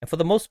 and for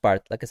the most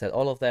part, like I said,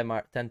 all of them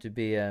tend to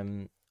be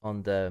on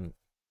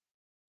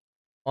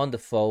the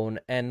phone.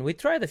 And we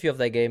tried a few of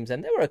their games,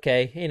 and they were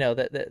okay,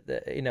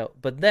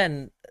 But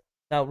then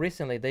now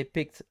recently they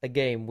picked a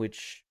game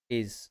which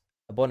is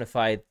a bona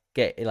fide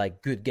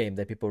like good game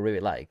that people really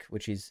like,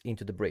 which is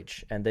Into the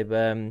Breach, and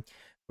they've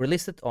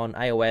released it on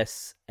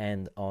iOS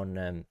and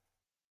on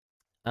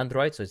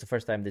Android. So it's the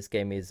first time this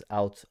game is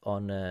out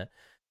on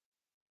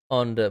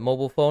the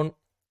mobile phone,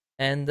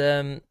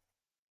 and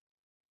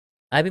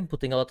I've been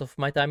putting a lot of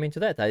my time into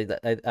that.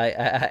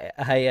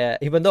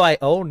 Even though I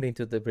owned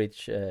Into the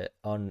Breach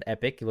on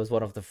Epic, it was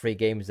one of the free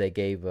games they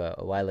gave a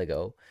while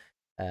ago.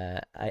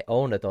 I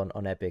own it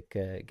on Epic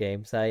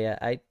Games.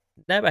 I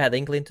never had the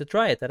inkling to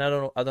try it, and I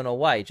don't know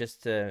why.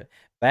 Just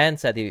Ben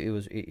said he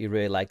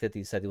really liked it.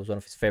 He said it was one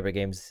of his favorite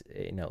games.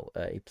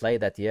 He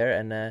played that year,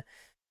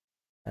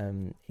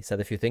 and he said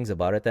a few things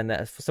about it.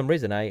 And for some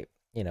reason,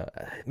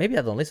 maybe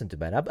I don't listen to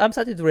Ben. I'm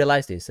starting to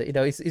realize this.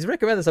 He's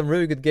recommended some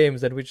really good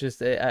games, and which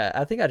is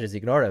I think I just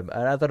ignore him,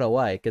 and I don't know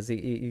why, because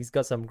he's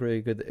got some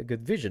really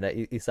good vision.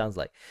 It sounds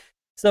like.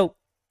 So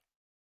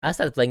I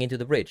started playing Into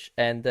the Bridge,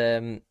 and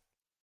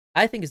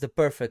I think it's the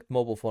perfect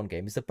mobile phone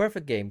game. It's the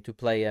perfect game to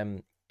play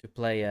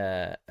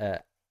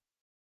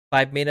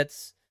 5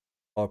 minutes,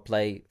 or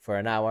play for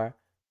an hour,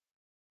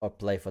 or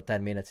play for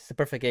 10 minutes. It's a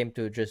perfect game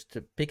to just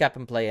pick up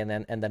and play, and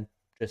then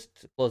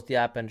just close the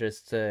app and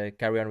just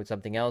carry on with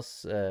something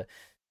else.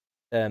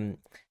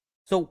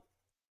 So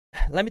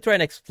let me try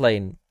and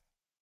explain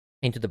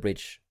Into the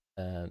Breach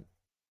and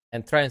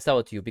try and sell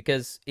it to you,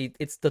 because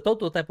it's the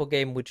total type of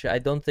game which I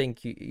don't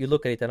think you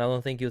look at it and I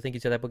don't think you think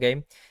it's your type of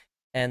game,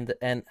 and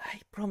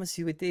I promise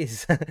you it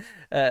is.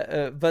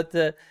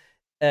 But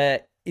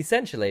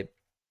essentially,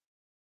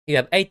 you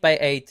have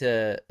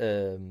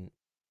 8x8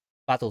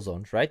 battle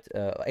zones, right?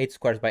 8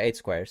 squares by 8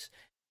 squares,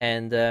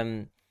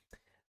 and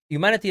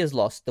humanity has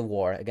lost the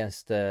war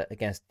against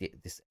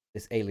this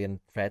alien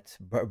threat.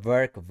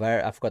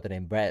 I forgot the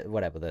name.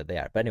 Whatever they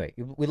are. But anyway,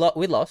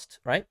 we lost,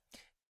 right?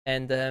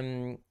 And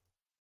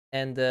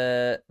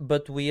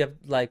but we have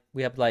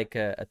like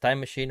a time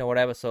machine or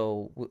whatever.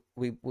 So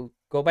we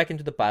go back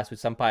into the past with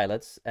some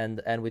pilots,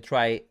 and we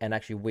try and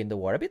actually win the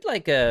war. A bit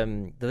like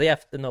the day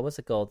after. No, what's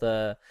it called?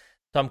 The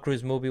Tom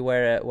Cruise movie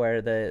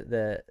where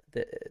the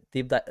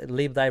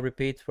Live Die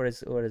Repeat. What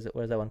is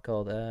that one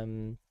called?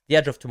 The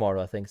Edge of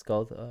Tomorrow, I think it's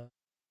called.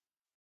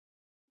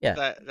 Yeah,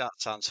 that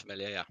sounds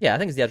familiar. Yeah. Yeah, I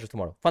think it's The Edge of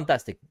Tomorrow.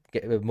 Fantastic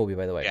movie,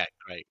 by the way. Yeah,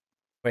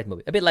 great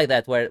Movie. A bit like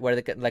that, where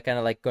they like kind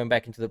of like going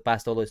back into the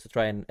past always to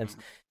try and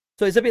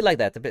so it's a bit like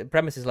that. The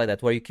premise is like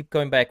that, where you keep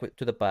going back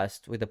to the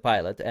past with the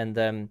pilot,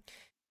 and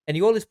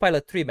you always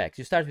pilot 3 mechs.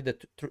 You start with the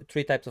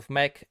 3 types of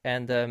mech,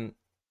 and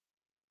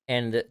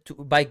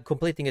by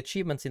completing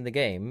achievements in the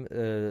game,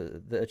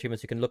 the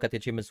achievements, you can look at the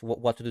achievements,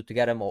 what to do to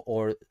get them,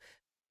 or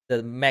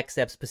the mechs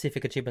have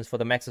specific achievements for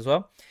the mechs as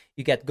well.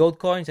 You get gold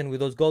coins, and with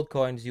those gold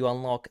coins, you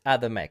unlock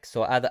other mechs,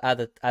 so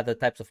other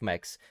types of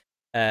mechs.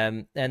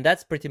 And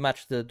that's pretty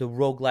much the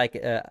roguelike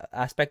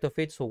aspect of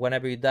it. So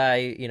whenever you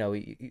die,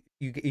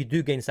 you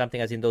do gain something,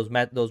 as in those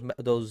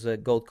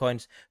gold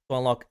coins to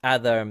unlock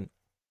other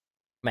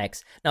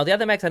mechs. Now the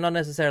other mechs are not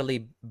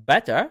necessarily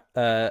better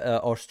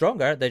or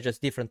stronger. They're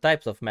just different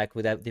types of mech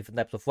with different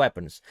types of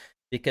weapons,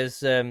 because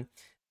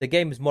the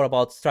game is more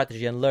about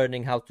strategy and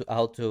learning how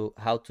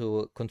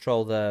to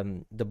control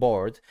the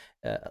board,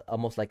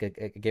 almost like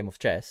a game of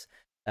chess.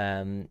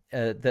 Then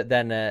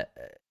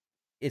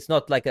it's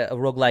not like a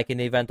roguelike in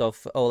the event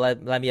of, oh,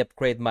 let me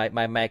upgrade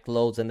my mech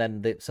loads and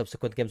then the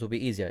subsequent games will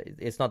be easier.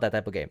 It's not that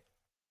type of game.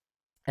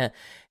 And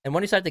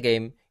when you start the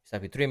game, you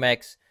start with 3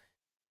 mechs,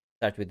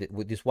 start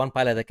with this one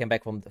pilot that came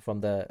back from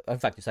the. In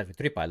fact, you start with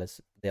 3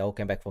 pilots. They all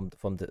came back from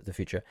the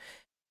future,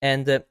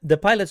 and the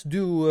pilots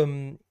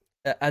do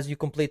as you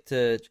complete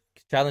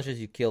challenges,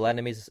 you kill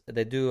enemies.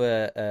 They do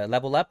a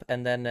level up,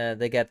 and then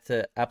they get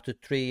up to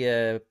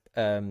 3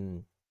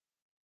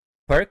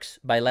 perks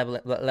by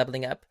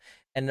leveling up.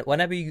 And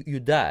whenever you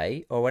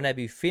die or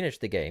whenever you finish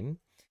the game,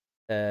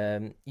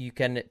 you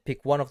can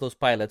pick one of those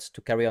pilots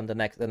to carry on the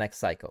next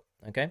cycle.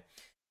 Okay,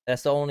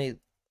 that's the only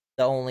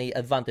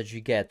advantage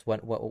you get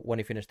when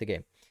you finish the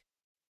game.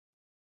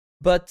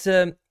 But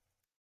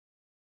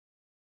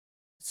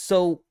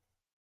so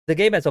the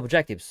game has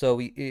objectives. So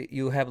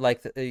you have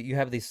you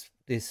have these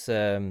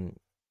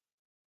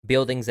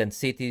buildings and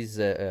cities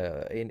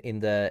within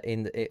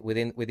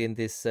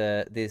this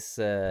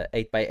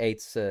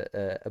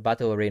 8x8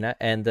 battle arena,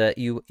 and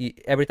you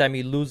every time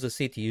you lose a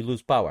city, you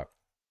lose power.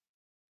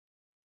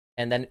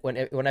 And then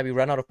whenever you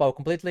run out of power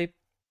completely,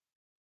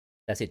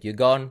 that's it. You're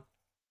gone.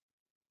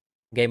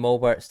 Game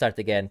over. Start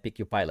again. Pick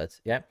your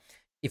pilots. Yeah.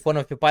 If one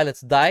of your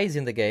pilots dies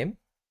in the game,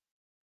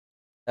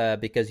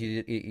 because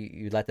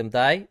you let them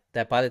die,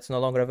 that pilot's no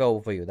longer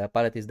available for you. That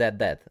pilot is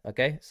dead.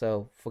 Okay,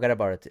 so forget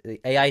about it. The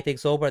AI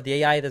takes over.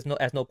 The AI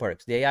has no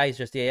perks. The AI is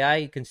just the AI.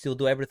 You can still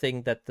do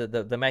everything that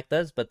the mech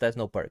does, but there's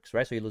no perks,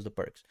 right? So you lose the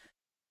perks.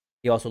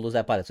 You also lose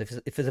that pilot. So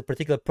if it's a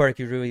particular perk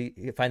you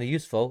really find it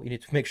useful, you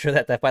need to make sure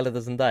that pilot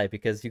doesn't die,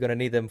 because you're gonna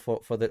need them for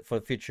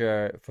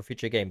future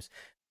games.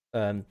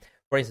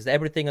 For instance,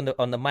 everything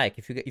on the mech.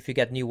 If you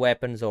get new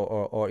weapons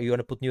or you want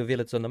to put new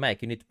abilities on the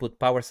mech, you need to put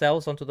power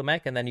cells onto the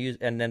mech and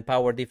then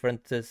power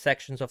different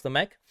sections of the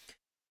mech.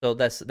 So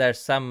there's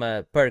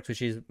some perks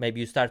which is maybe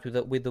you start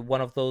with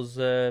one of those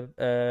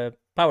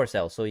power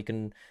cells, so you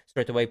can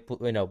straight away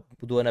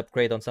do an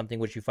upgrade on something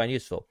which you find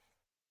useful.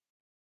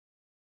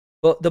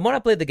 Well, the more I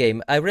played the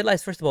game, I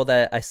realized, first of all,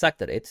 that I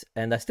sucked at it,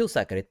 and I still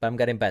suck at it, but I'm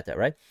getting better,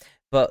 right?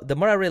 But the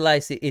more I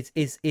realize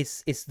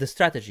it's the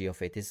strategy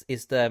of it.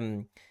 Is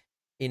the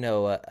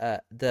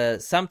the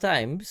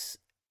sometimes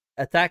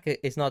attack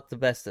is not the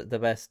best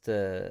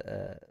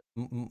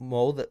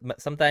mode.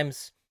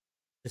 Sometimes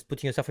just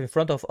putting yourself in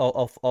front of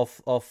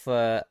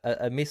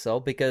a missile,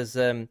 because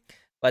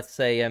let's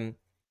say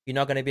you're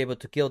not going to be able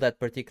to kill that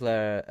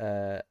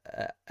particular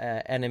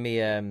enemy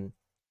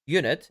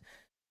unit.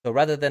 So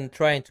rather than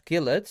trying to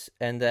kill it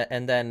and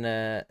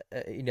then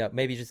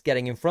maybe just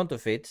getting in front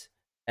of it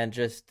and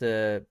just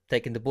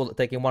taking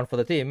one for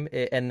the team,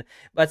 and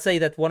let's say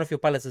that one of your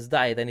pilots has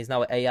died and is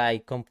now an AI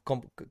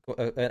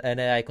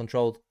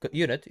controlled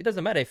unit. It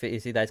doesn't matter if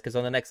he dies, because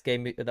on the next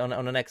game,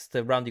 on the next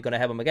round, you're gonna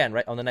have him again,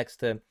 right? On the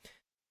next.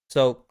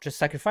 So just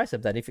sacrifice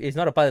him then. If he's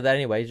not a pilot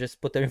anyway, just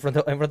put them in front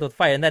of the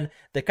fire, and then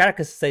the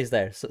carcass stays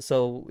there.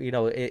 So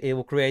it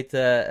will create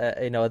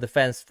a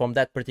defense from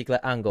that particular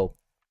angle.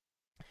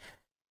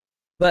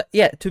 But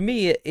yeah, to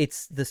me,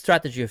 it's the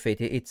strategy of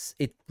it. It's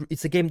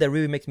a game that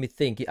really makes me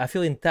think. I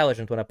feel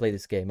intelligent when I play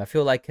this game. I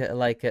feel like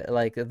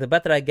the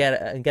better I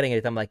get getting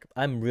it,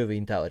 I'm really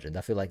intelligent.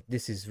 I feel like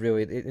this is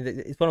really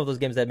it's one of those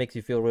games that makes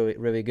you feel really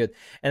really good.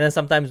 And then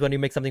sometimes when you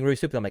make something really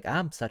stupid, I'm like,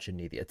 I'm such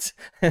an idiot.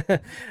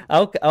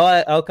 How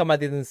come I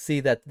didn't see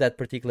that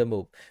particular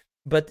move?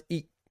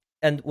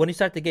 And when you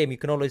start the game, you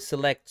can always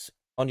select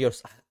on your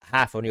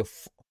half, on your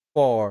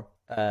 4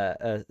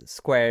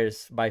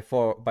 squares by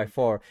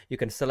 4. You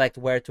can select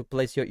where to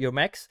place your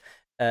mechs.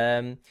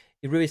 It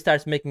really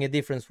starts making a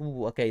difference.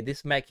 Ooh, okay,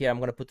 this mech here, I'm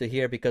gonna put it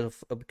here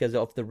because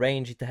of the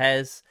range it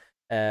has,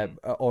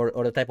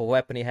 or the type of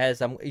weapon it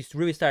has. It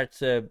really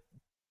starts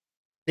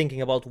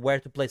thinking about where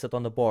to place it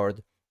on the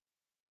board,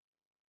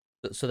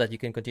 so that you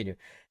can continue.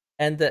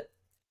 And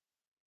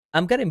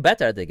I'm getting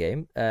better at the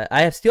game.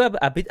 I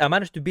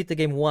managed to beat the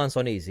game once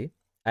on easy.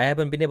 I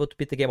haven't been able to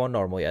beat the game on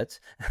normal yet,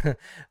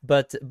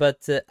 but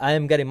I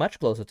am getting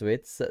much closer to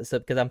it. So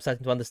because I'm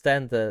starting to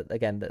understand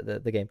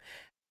the game.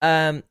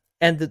 And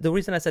the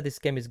reason I said this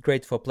game is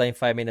great for playing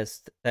 5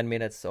 minutes, 10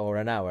 minutes, or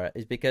an hour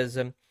is because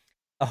a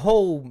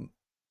whole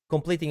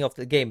completing of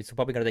the game is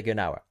probably going to take you an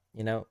hour.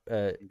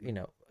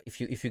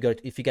 If you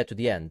get to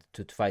the end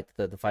to fight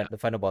the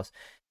final boss,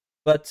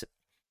 but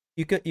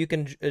you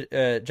can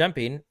jump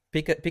in,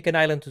 pick an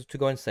island to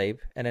go and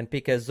save, and then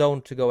pick a zone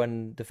to go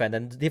and defend.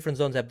 And different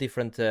zones have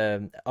different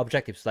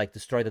objectives, like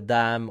destroy the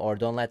dam or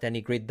don't let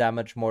any grid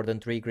damage more than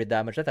 3 grid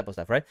damage, that type of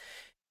stuff, right?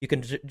 You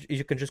can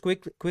just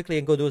quickly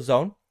and go to a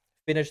zone,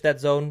 finish that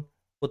zone,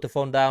 put the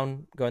phone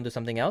down, go and do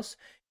something else.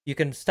 You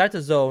can start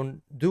a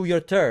zone, do your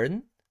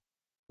turn,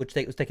 which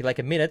take you like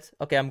a minute.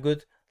 Okay, I'm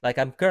good. Like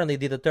I'm currently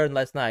did a turn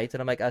last night, and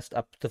I'm like, I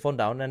put the phone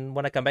down, and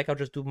when I come back, I'll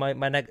just do my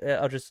next.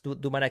 I'll just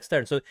do my next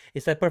turn. So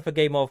it's a perfect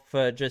game of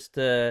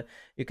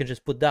you can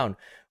just put down.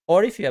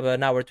 Or if you have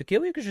an hour to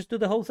kill, you can just do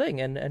the whole thing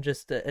and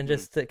just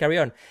carry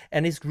on.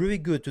 And it's really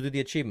good to do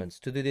the achievements,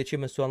 to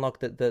unlock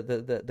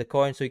the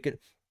coin, so you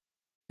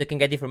can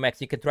get different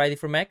mechs. You can try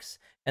different mechs,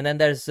 and then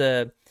there's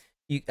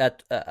you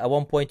at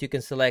one point you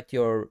can select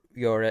your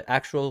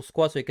actual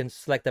squad, so you can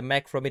select a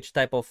mech from each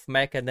type of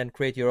mech, and then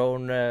create your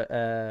own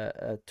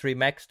three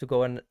mechs to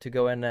go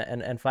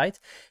and fight.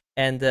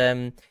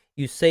 And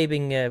you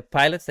saving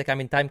pilots that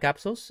come in time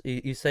capsules.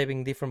 You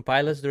saving different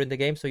pilots during the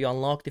game, so you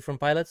unlock different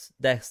pilots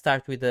that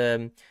start with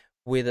a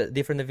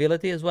different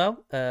ability as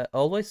well,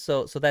 always.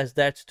 So that's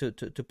that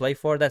to play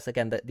for. That's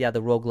again the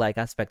other roguelike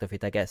aspect of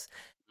it, I guess.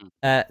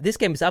 This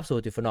game is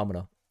absolutely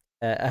phenomenal.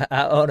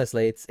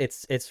 Honestly,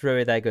 it's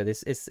really that good.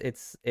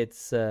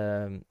 It's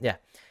yeah.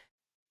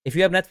 If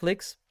you have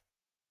Netflix,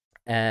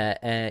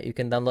 you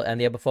can download, and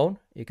you have a phone,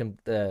 you can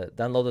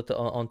download it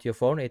onto your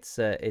phone. It's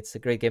a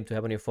great game to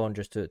have on your phone,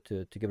 just to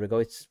give it a go.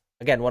 It's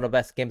again one of the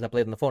best games I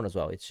played on the phone as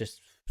well. It's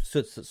just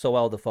suits so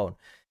well the phone.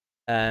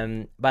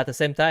 But at the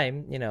same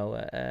time,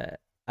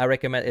 I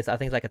recommend it. I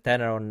think it's like a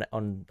tenner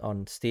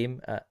on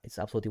Steam. It's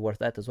absolutely worth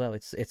that as well.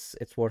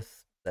 It's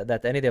worth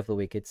that any day of the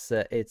week. It's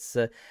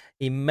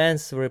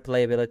immense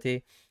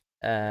replayability.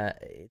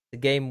 It's a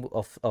game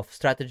of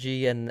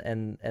strategy, and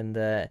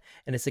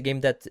it's a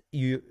game that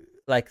you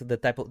like, the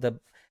type of the.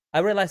 I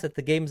realized that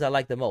the games I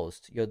like the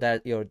most, your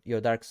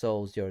Dark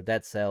Souls, your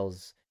Dead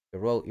Cells,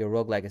 your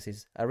Rogue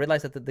Legacies. I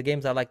realized that the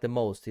games I like the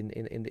most are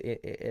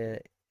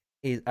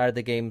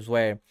the games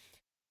where,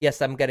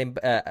 yes, I'm getting.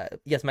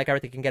 Yes, my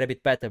character can get a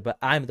bit better, but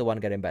I'm the one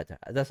getting better.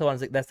 That's the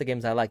ones. That's the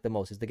games I like the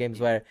most. It's the games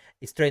where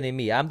it's training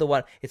me. I'm the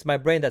one. It's my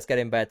brain that's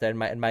getting better,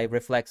 and my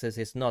reflexes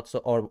is not so,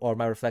 or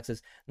my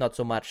reflexes not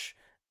so much.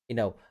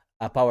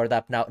 Powered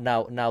up now.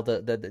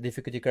 The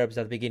difficulty curve is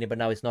at the beginning, but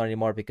now it's not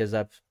anymore because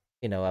I've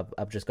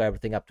just got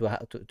everything up to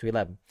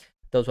 11.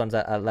 Those ones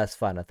are less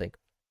fun, I think.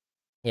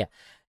 Yeah.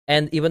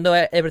 And even though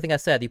everything I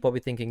said, you're probably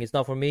thinking it's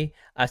not for me,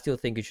 I still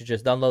think you should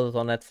just download it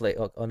on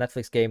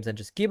Netflix games, and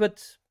just give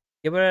it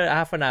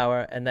half an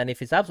hour. And then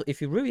if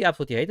you really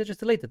absolutely hate it, just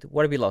delete it.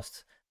 What have you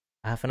lost?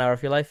 Half an hour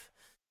of your life?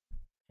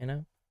 Yeah,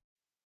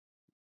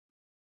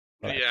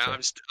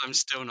 I'm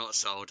still not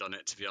sold on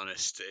it, to be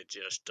honest. It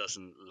just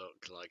doesn't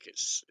look like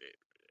it's. Yeah.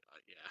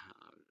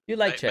 You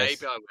like chess?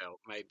 Maybe I will.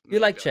 Maybe you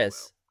like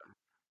chess?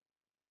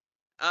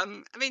 I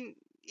mean,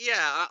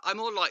 yeah, I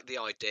more like the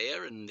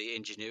idea and the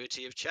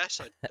ingenuity of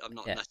chess. I'm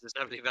not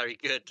necessarily very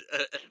good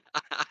at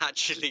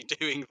actually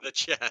doing the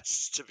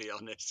chess, to be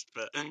honest.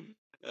 But I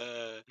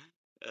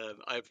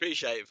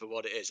appreciate it for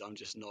what it is. I'm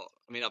just not.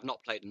 I mean, I've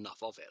not played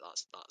enough of it.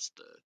 That's part of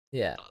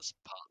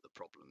the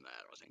problem there,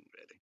 I think,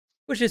 really.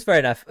 Which is fair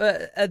enough.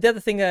 The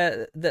other thing,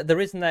 the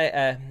reason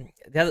I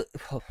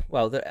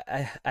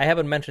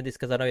haven't mentioned this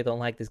because I know you don't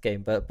like this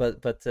game, but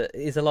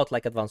it's a lot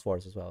like Advance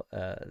Wars as well.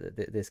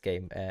 This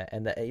game,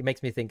 and it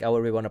makes me think I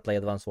really want to play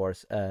Advance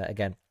Wars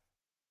again.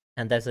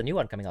 And there's a new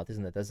one coming out,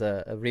 isn't it? There's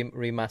a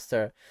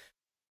remaster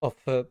of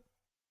a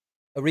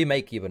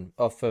remake even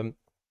of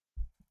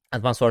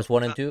Advance Wars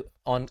 1 and 2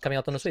 coming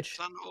out on the Switch. Is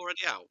that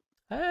already out?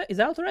 Is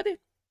it out already?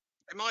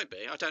 It might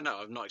be. I don't know.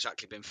 I've not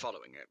exactly been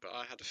following it, but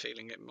I had a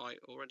feeling it might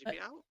already be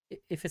out.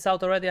 If it's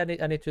out already, I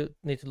need to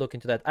look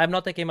into that. I'm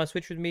not taking my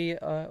Switch with me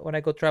when I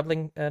go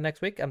traveling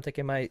next week. I'm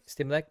taking my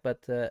Steam Deck, but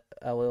I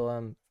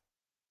will.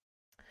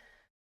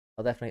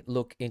 I'll definitely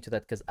look into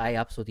that because I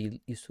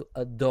absolutely used to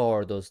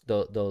adore those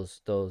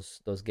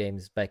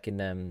games back in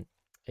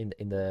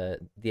the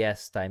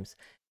DS times,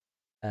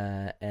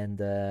 and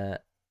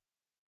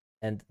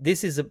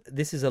this is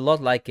a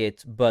lot like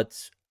it,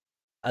 but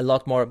a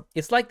lot more.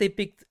 It's like they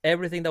picked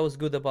everything that was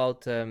good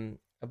about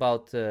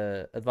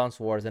Advance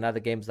Wars and other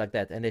games like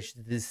that, and they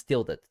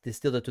distilled it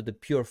to the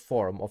pure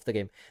form of the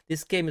game.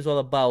 This game is all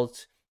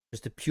about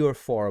just the pure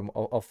form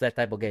of that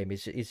type of game.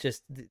 It's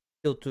just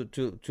still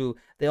to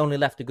they only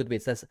left the good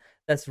bits.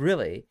 That's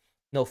really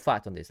no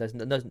fat on this. That's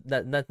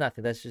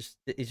nothing.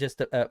 It's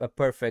just a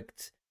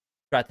perfect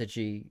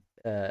strategy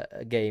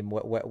game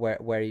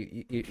where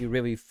you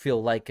really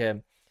feel like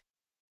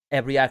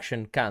every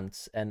action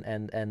counts, and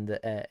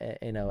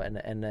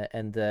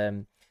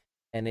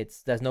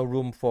there's no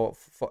room for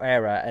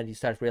error, and you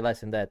start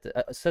realizing that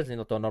certainly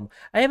not on normal.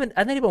 I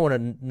don't even want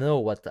to know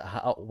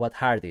what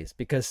hard is,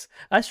 because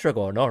I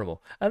struggle on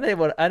normal. I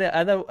want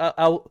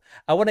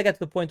to get to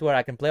the point where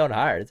I can play on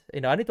hard.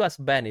 I need to ask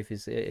Ben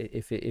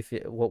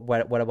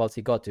what about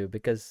he got to,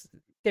 because the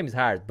game is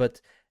hard, but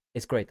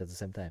it's great at the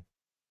same time.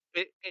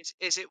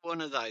 Is it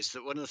one of those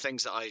that one of the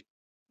things that I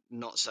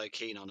not so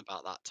keen on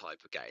about that type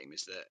of game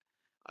is that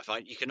I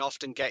find you can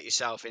often get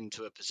yourself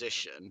into a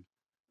position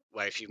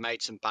where if you've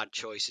made some bad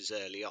choices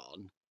early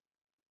on,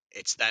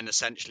 it's then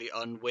essentially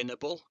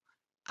unwinnable,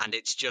 and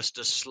it's just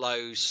a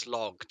slow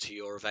slog to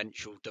your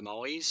eventual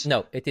demise.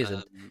 No, it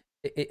isn't.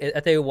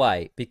 I tell you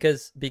why.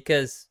 Because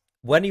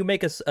when you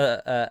make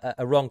a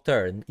wrong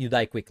turn, you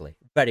die quickly,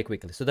 very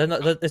quickly. So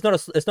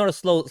it's not a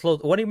slow.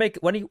 When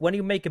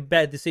you make a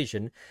bad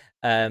decision,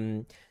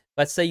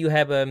 let's say you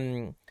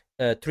have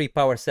 3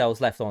 power cells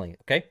left only,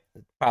 okay?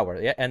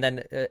 Power, yeah, and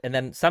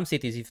then some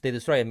cities, if they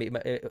destroy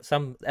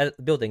some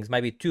buildings, might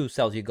be 2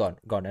 cells you gone,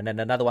 and then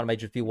another one might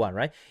just be 1,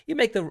 right? You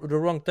make the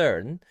wrong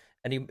turn,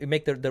 and you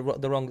make the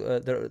wrong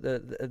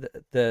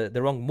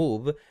the wrong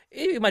move,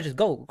 you might just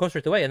go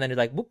straight away, and then you're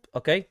like, whoop,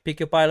 okay, pick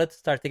your pilot,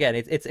 start again.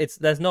 It's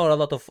there's not a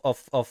lot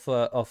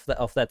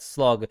of that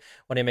slog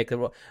when you make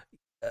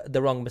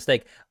the wrong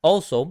mistake.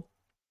 Also,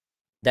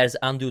 there's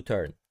undo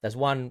turn. There's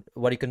one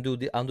where you can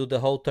undo the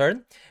whole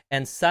turn,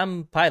 and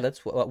some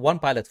pilots, one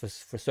pilot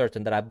for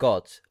certain that I've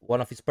got,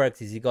 one of his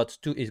perks is he's got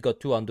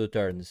two undo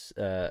turns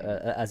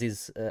as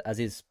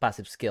his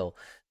passive skill.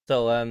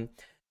 So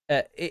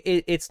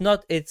it's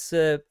not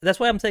that's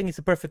why I'm saying it's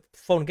a perfect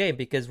phone game,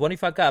 because when you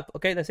fuck up,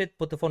 okay, that's it,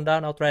 put the phone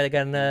down, I'll try it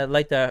again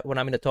later when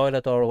I'm in the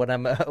toilet, or when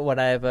I'm when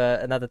I have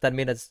another 10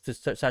 minutes to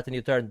start a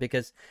new turn,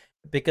 because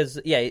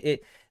yeah,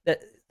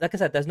 like I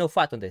said, there's no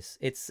fat on this.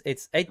 It's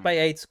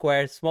 8x8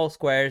 squares, small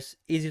squares,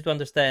 easy to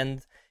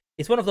understand.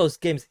 It's one of those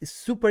games. It's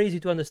super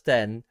easy to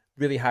understand,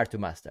 really hard to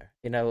master.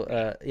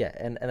 Yeah,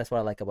 and that's what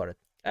I like about it.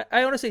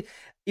 I honestly,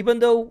 even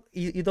though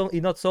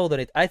you're not sold on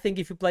it, I think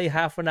if you play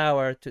half an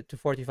hour to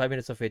 45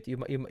 minutes of it,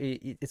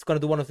 it's gonna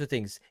do one of two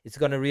things. It's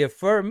gonna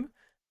reaffirm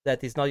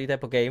that it's not your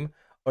type of game,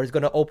 or it's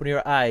gonna open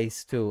your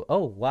eyes to,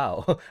 oh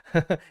wow,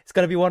 it's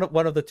gonna be one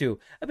of the two.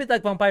 A bit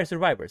like Vampire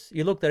Survivors.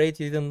 You looked at it,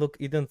 you didn't like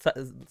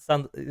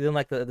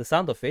the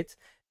sound of it,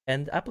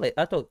 and I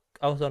thought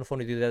I was on the phone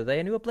with you the other day,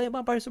 and you were playing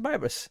Vampire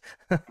Survivors.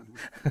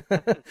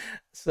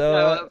 So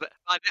No, but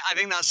I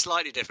think that's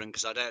slightly different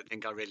because I don't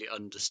think I really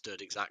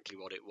understood exactly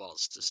what it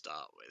was to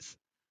start with.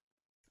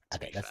 To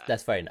okay, be fair,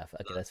 that's fair enough.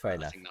 Okay, that's fair I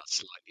enough. think that's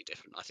slightly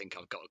different. I think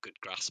I've got a good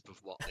grasp of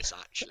what this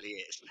actually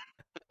is.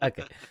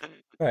 Okay,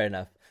 fair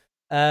enough.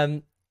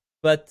 Um,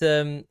 but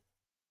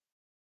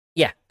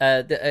yeah,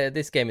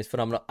 this game is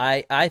phenomenal.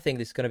 I think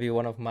this is gonna be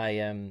one of my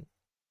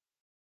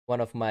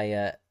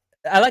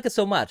I like it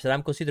so much that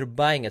I'm considering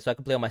buying it so I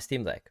can play on my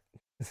Steam Deck.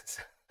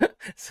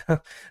 so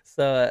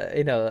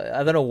I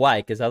don't know why,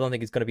 because I don't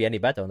think it's gonna be any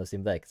better on the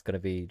Steam Deck. It's gonna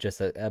be just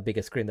a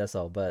bigger screen, that's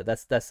all. But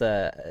it's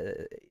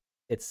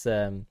it's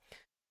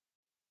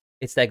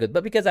that good.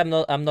 But because I'm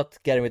not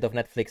getting rid of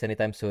Netflix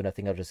anytime soon, I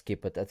think I'll just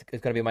keep it.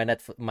 It's gonna be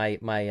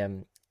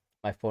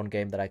my phone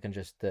game that I can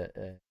just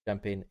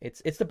jump in.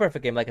 It's the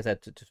perfect game, like I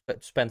said, to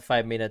spend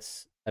 5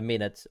 minutes, a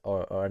minute,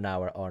 or an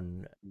hour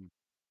on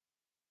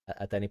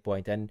at any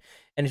point, and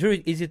it's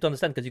really easy to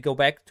understand because you go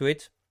back to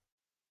it.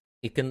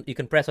 You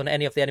can press on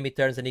any of the enemy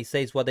turns, and he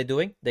says what they're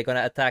doing. They're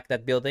gonna attack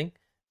that building,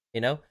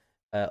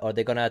 or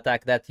they're gonna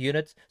attack that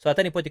unit. So at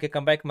any point you can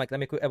come back, like, let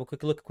me have a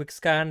quick look, a quick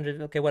scan.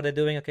 Okay, what they're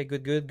doing. Okay,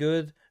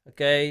 good.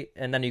 Okay,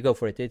 and then you go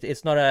for it.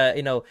 It's not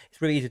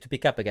it's really easy to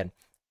pick up again.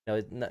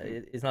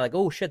 It's not like,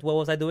 oh shit, what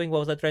was I doing? What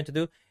was I trying to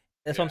do?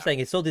 That's what I'm saying.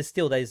 It's so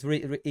distilled that it's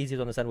really easy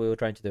to understand what we were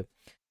trying to do.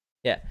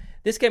 Yeah,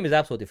 this game is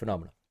absolutely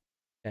phenomenal.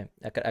 Okay,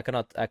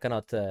 I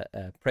cannot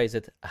praise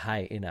it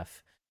high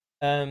enough.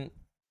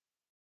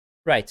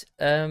 Right.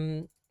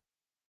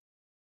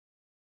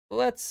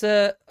 Let's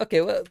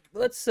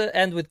let's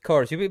end with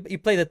Chorus. You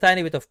played a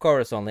tiny bit of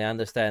Chorus only, I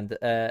understand.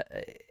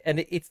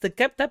 And it's the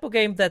type of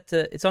game that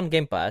it's on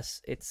Game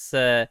Pass. It's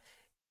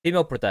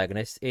female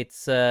protagonist.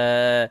 It's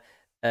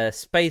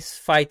space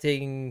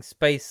fighting,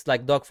 space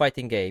like dog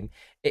fighting game.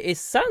 It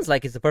sounds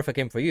like it's the perfect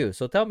game for you.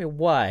 So tell me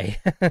why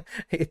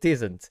it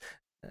isn't.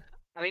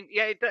 I mean,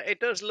 yeah, it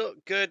does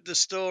look good. The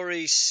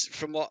stories,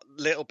 from what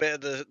little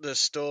bit of the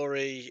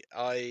story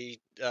I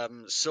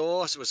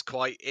saw, was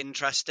quite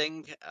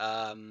interesting.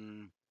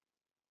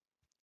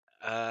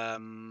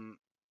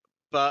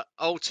 But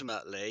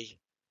ultimately,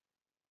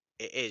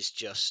 it is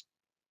just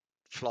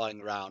flying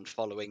around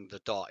following the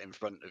dot in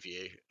front of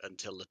you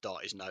until the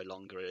dot is no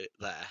longer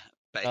there.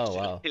 Oh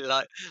Basically,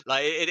 wow.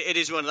 like it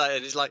is one of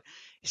those. It's like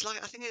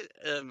I think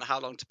how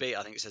long to beat.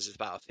 I think it says it's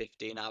about a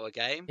 15-hour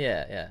game,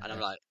 and I'm Yeah.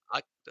 like,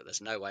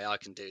 there's no way I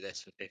can do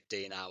this for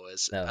 15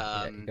 hours. No,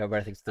 yeah, you got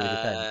better things to do with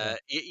the time.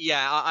 Yeah.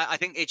 Yeah, I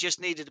think it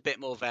just needed a bit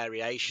more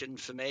variation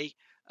for me.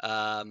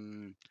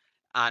 And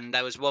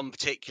there was one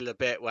particular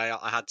bit where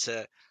I had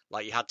to,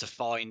 like, you had to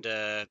find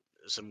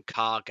some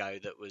cargo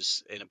that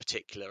was in a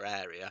particular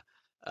area.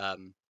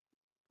 Um,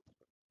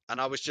 and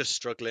I was just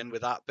struggling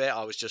with that bit.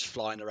 I was just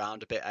flying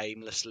around a bit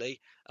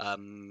aimlessly.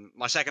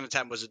 My second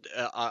attempt was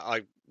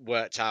I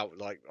worked out,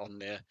 like, on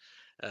the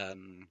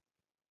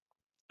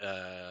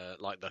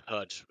like the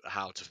HUD,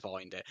 how to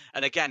find it.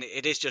 And again,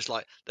 it is just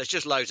like there's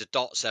just loads of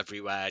dots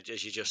everywhere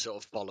as you're just sort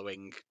of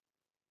following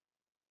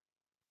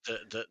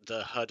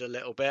the HUD a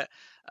little bit.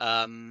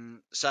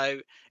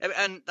 So,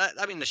 and that,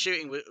 I mean, the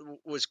shooting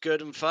was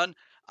good and fun.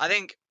 I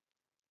think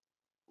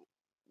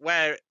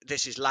where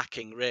this is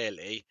lacking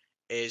really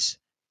is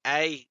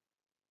A,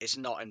 it's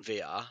not in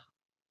VR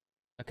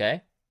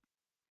Okay,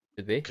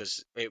 could be.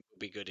 because it would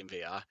be good in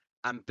VR,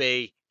 and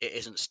B, it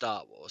isn't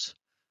Star Wars.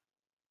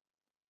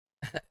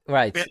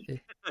 Right.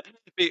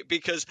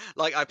 Because,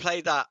 like, I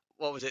played that,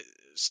 what was it,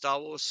 Star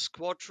Wars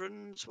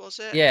Squadrons, was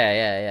it?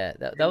 Yeah.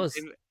 That In, was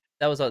in,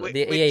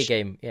 the EA which,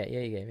 game. Yeah,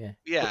 EA game. Yeah.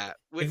 yeah,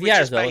 In which VR is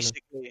as well, wasn't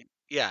basically,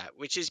 yeah,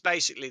 which is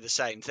basically the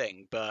same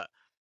thing, but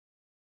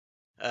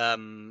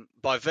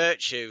by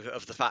virtue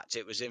of the fact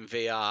it was in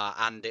VR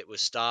and it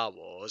was Star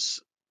Wars,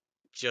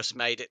 just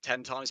made it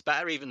 10 times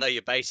better, even though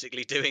you're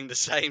basically doing the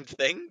same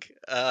thing.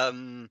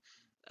 And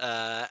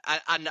I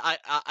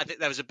think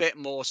there was a bit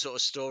more sort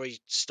of story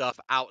stuff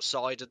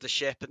outside of the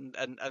ship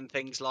and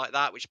things like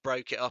that, which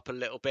broke it up a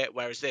little bit.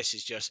 Whereas this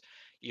is just,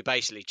 you're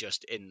basically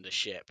just in the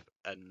ship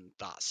and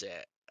that's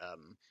it.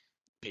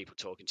 People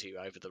talking to you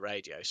over the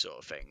radio sort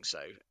of thing.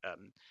 So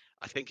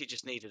I think it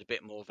just needed a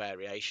bit more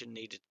variation,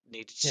 needed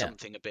Yeah.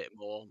 something a bit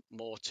more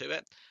to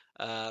it.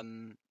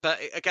 But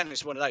again,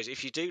 it's one of those.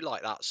 If you do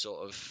like that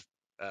sort of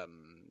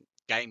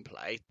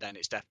gameplay, then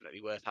it's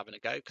definitely worth having a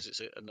go because it's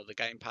another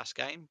Game Pass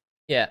game.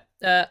 Yeah,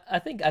 I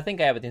think I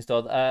have it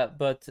installed.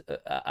 But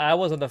I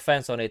was on the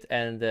fence on it,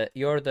 and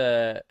you're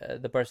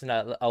the person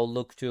I'll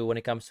look to when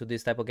it comes to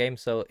this type of game.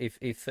 So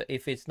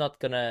if it's not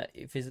gonna,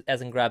 if it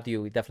hasn't grabbed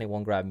you, it definitely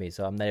won't grab me.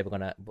 So I'm never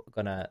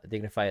gonna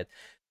dignify it.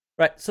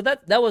 Right. So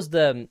that was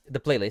the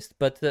playlist,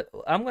 but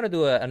I'm gonna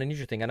do an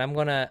unusual thing, and I'm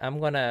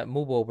gonna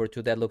move over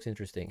to that looks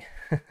interesting.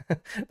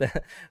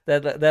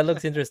 That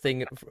looks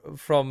interesting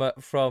from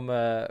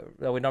that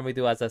we normally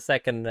do as a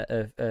second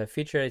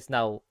feature. It's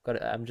now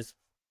I'm just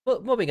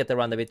moving it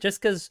around a bit,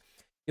 just because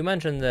you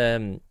mentioned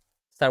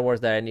Star Wars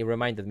there, and it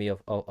reminded me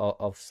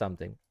of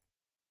something.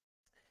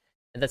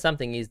 And that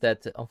something is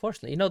that,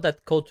 unfortunately, you know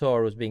that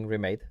KOTOR was being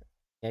remade.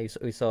 Yeah,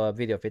 we saw a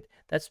video of it.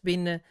 That's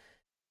been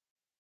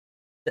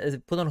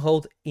put on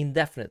hold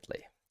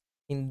indefinitely,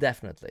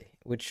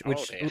 which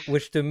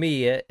to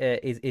me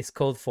is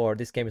code for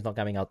this game is not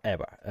coming out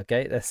ever.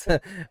 Okay, that's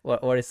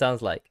what it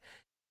sounds like.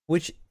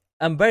 Which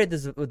I'm very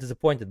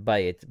disappointed by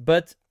it,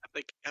 but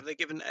have they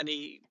given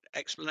any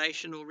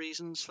explanation or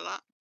reasons for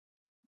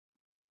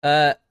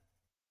that?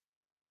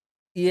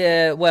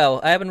 Yeah,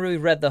 well, I haven't really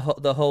read the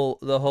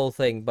whole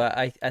thing, but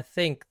I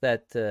think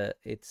that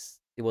it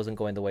wasn't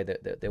going the way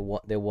that they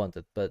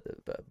wanted, but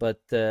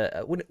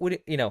would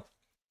you know,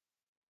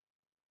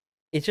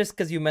 it's just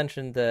because you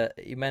mentioned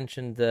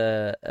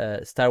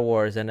Star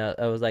Wars, and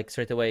I was like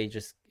straight away you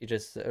just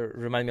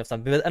remind me of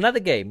something. But another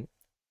game,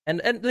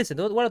 and listen,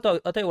 what I'll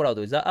tell you what I'll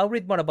do is I'll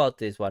read more about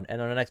this one,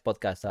 and on the next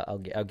podcast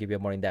I'll give you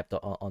more in depth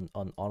on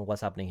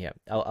what's happening here.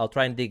 I'll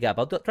try and dig up.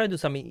 I'll try and do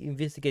some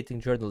investigating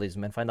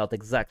journalism and find out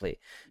exactly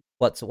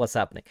what's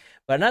happening.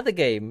 But another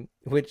game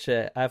which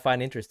I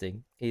find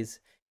interesting is,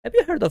 have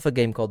you heard of a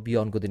game called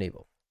Beyond Good and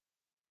Evil?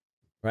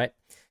 Right.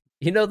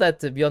 You know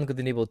that Beyond Good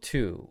and Evil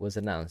 2 was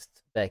announced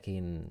back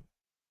in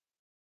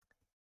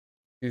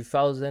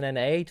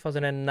 2008,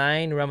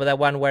 2009. Remember that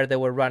one where they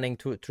were running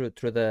through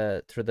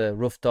the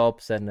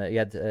rooftops, and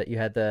you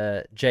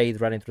had Jade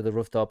running through the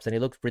rooftops, and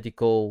it looked pretty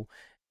cool.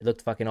 It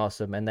looked fucking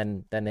awesome, and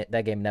then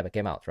that game never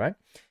came out, right?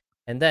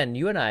 And then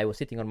you and I were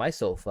sitting on my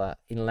sofa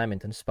in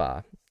Leamington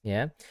Spa,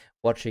 yeah,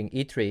 watching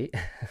E3,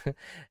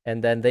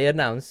 and then they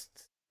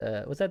announced.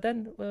 Was that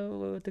then?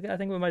 I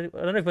think we might.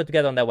 I don't know if we're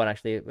together on that one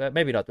actually.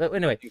 Maybe not.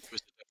 Anyway, I think it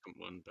was a different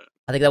one, but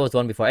I think that was the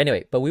one before.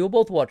 Anyway, but we were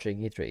both watching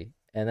E3,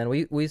 and then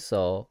we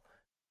saw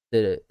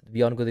the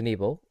Beyond Good and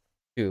Evil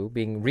 2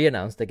 being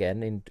re-announced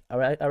again in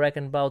I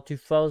reckon about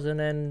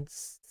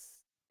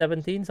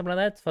 2017, something like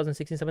that,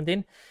 2016,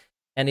 17,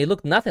 and it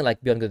looked nothing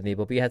like Beyond Good and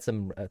Evil. But you had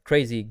some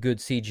crazy good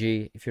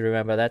CG, if you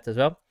remember that as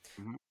well.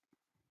 Mhm.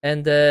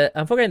 And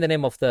I'm forgetting the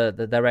name of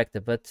the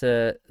director, but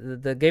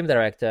the game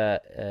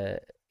director,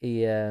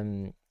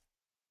 there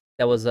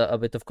was a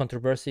bit of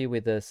controversy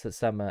with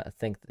some. I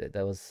think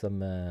there was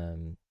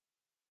some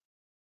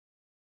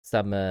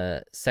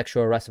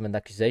sexual harassment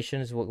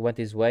accusations went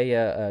his way.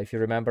 If you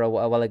remember a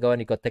while ago,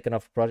 and he got taken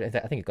off project.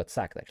 I think he got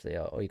sacked actually,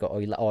 or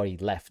he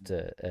left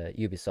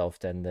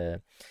Ubisoft,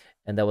 and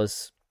there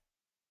was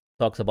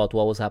talks about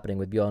what was happening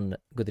with Beyond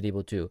Good and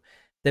Evil 2.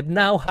 They've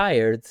now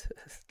hired,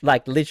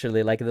 like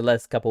literally, like in the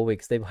last couple of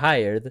weeks, they've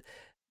hired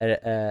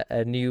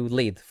a new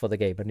lead for the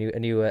game, a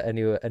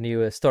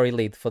new story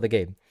lead for the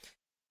game.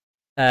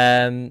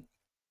 So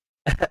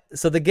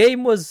the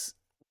game was,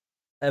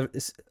 I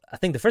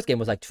think the first game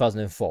was like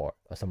 2004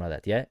 or something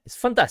like that. Yeah, it's a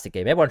fantastic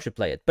game. Everyone should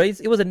play it.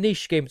 But it was a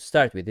niche game to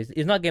start with.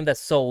 It's not a game that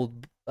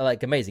sold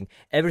like amazing.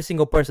 Every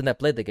single person that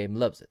played the game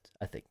loves it.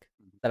 I think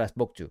that I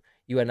spoke to,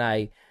 you and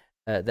I,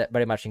 that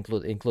very much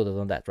included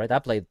on that, right? I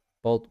played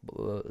both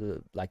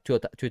like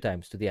two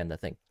times to the end, I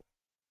think.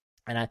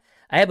 And I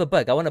have a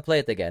bug. I want to play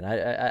it again.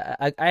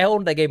 I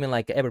own the game in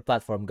like every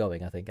platform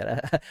going, I think.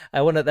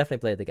 I want to definitely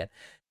play it again.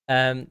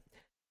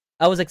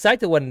 I was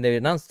excited when they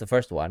announced the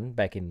first one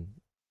back in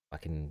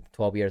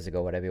 12 years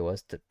ago, whatever it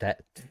was,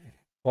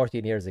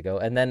 14 years ago,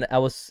 and then I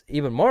was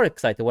even more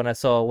excited when I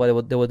saw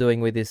what they were doing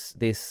with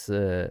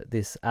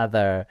this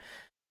other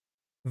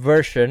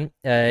version,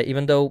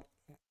 even though.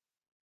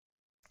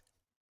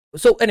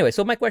 So anyway,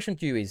 so my question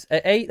to you is,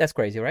 that's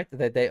crazy, right?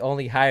 That they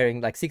only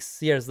hiring like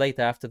 6 years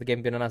later after the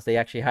game being announced, they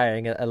actually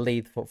hiring a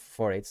lead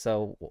for it.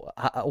 So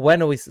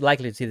when are we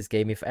likely to see this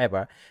game, if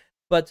ever?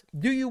 But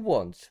do you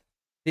want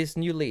this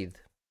new lead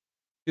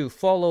to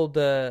follow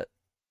the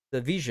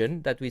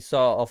vision that we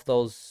saw of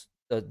those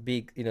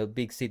big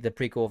city, the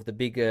prequel of the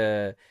big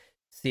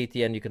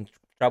city, and you can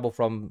travel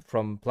from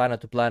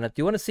planet to planet? Do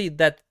you want to see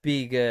that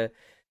big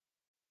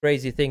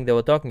crazy thing they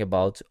were talking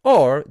about,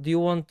 or do you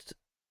want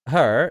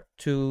her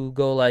to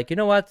go like, you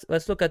know what?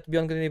 Let's look at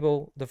Beyond Good and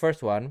Evil, the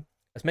first one.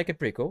 Let's make a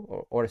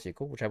prequel or a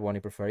sequel, whichever one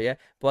you prefer. Yeah,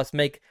 but let's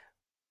make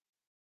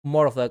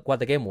more of what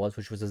the game was,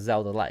 which was a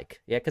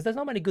Zelda-like. Yeah, because there's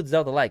not many good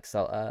Zelda-likes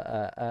out.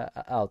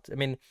 I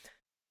mean, if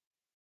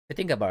you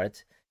think about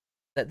it,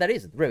 that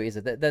isn't really, is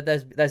it?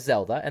 There's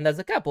Zelda, and there's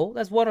a couple.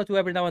 There's one or two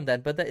every now and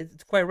then, but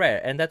it's quite rare.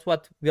 And that's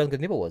what Beyond Good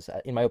and Evil was,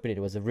 in my opinion.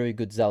 It was a really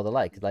good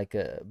Zelda-like,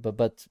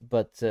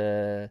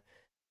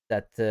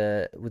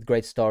 that with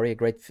great story, a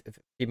great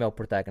female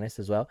protagonist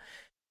as well.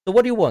 So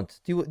what do you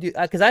want?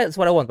 Because that's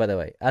what I want, by the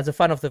way. As a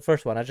fan of the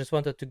first one, I just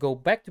wanted to go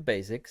back to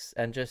basics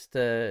and just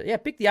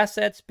pick the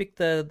assets, pick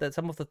the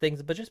some of the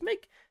things, but just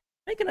make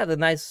another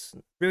nice,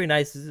 really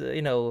nice,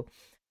 Zelda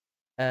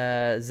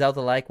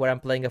like, where I'm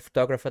playing a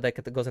photographer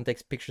that goes and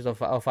takes pictures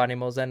of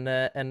animals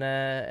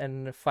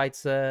and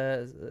fights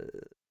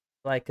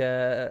like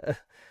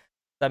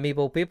some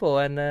evil people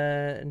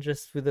and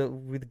just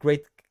with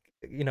great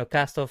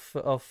cast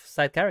of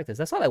side characters.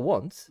 That's all I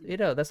want.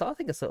 That's all. I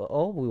think that's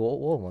all we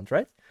all want,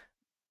 right?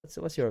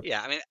 What's your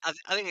Yeah, I mean, I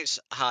think it's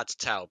hard to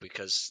tell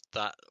because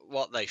that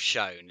what they've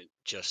shown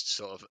just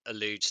sort of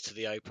alludes to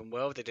the open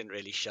world. They didn't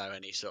really show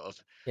any sort of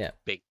yeah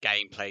big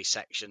gameplay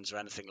sections or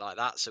anything like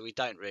that, so we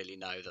don't really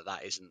know that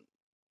that isn't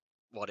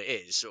what it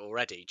is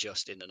already,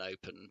 just in an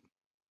open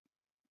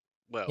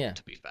world. yeah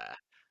To be fair,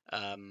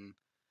 um,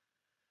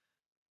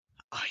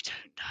 I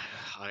don't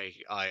know.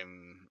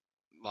 I'm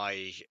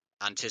my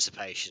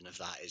anticipation of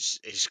that is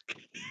is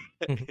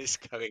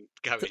going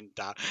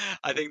down.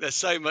 I think there's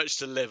so much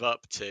to live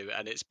up to,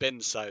 and it's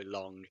been so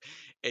long.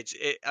 I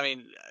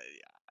mean,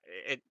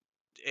 it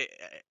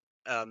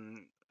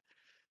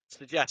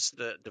suggests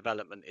that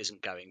development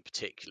isn't going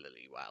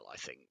particularly well. I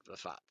think the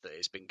fact that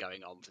it's been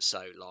going on for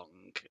so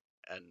long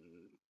and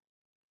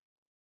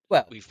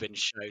well, we've been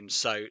shown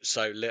so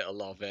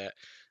little of it.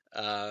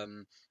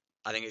 Um,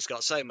 I think it's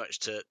got so much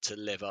to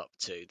live up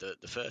to.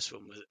 The first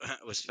one was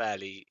was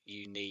fairly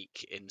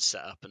unique in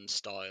setup and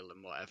style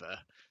and whatever.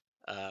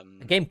 Um,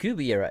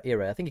 GameCube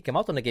era. I think it came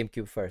out on the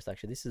GameCube first.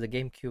 Actually, this is a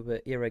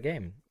GameCube era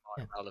game.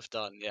 Yeah, Might well have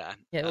done, yeah.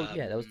 yeah, well,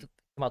 yeah. That was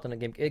came out on the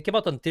game. It came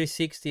out on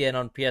 360 and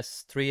on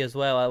PS3 as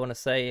well. I want to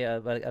say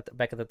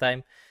back at the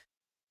time.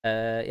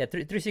 Yeah,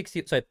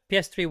 360. Sorry,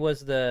 PS3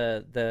 was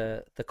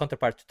the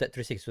counterpart to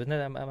 360, wasn't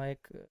it? Am I?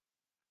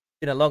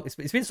 Been a long.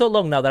 It's been so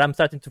long now that I'm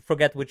starting to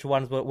forget which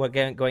ones we're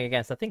going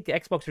against. I think the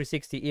Xbox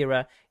 360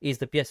 era is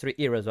the PS3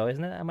 era as well,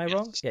 isn't it? Am I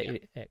wrong? Yes, Yeah, yeah, yeah.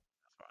 that's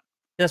right.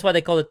 That's why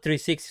they call it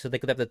 360, so they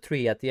could have the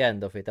 3 at the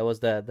end of it. That was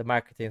the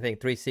marketing thing,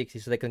 360,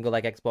 so they can go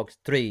like Xbox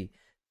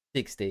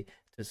 360.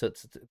 Because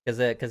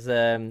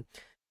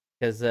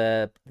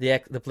the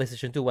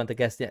PlayStation 2 went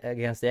against the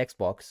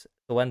Xbox.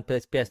 So when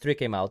PS3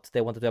 came out,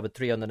 they wanted to have a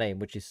 3 on the name,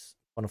 which is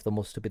one of the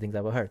most stupid things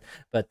I've ever heard.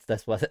 But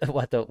that's what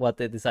what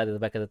they decided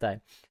back at the time.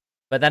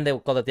 But then they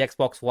would call it the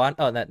Xbox One.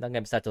 Oh, that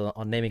game started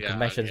on naming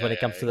conventions when it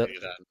comes to the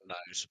You don't know.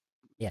 It's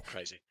yeah.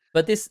 crazy.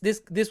 But this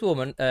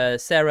woman,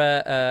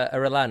 Sarah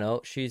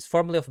Arellano, she's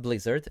formerly of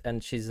Blizzard,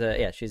 and she's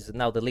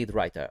now the lead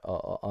writer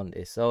on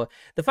this. So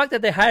the fact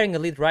that they're hiring a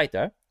lead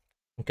writer,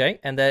 okay,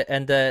 and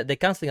they're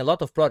canceling a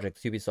lot of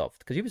projects, Ubisoft,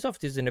 because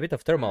Ubisoft is in a bit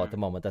of turmoil at the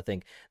moment. I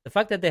think the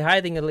fact that they're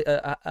hiring a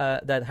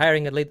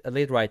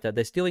lead writer,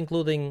 they're still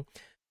including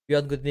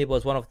Beyond Good and Evil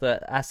as one of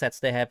the assets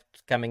they have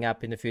coming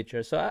up in the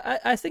future. So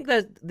I think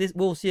that this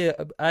we'll see.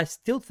 I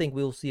still think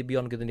we'll see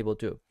Beyond Good and Evil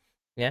too.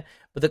 Yeah,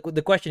 but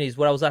the question is,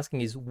 what I was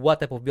asking is, what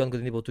type of Beyond Good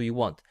and Evil do you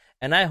want?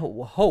 And I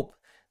hope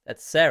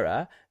that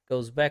Sarah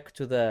goes back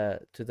to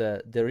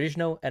the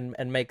original and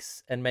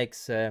makes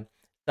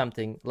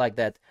something like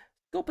that.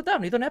 Go put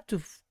down. You don't have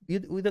to.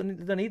 We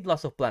don't need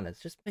lots of planets.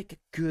 Just make a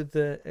good.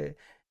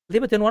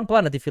 Leave it in one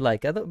planet if you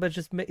like, but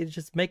just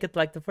make it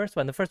like the first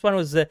one. The first one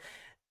was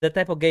the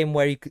type of game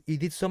where you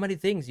did so many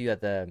things. You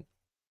had the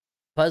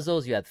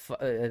puzzles, you had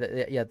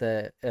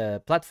the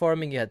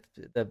platforming, you had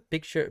the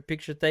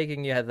picture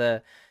taking, you had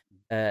the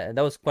and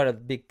that was quite a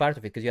big part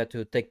of it because you had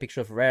to take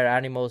pictures of rare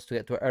animals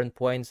to earn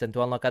points and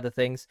to unlock other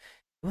things.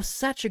 It was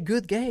such a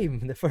good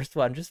game, the first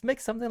one. Just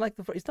make something like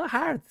the first. It's not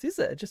hard, is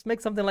it? Just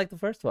make something like the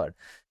first one.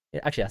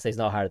 Actually, I say it's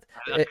not hard.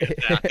 I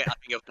think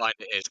you'll find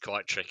it is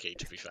quite tricky,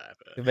 to be fair.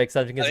 But To make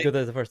something I as think good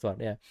as the first one,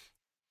 yeah.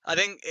 I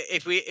think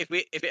if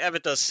it ever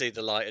does see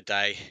the light of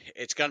day,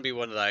 it's going to be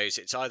one of those.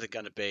 It's either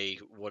going to be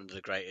one of the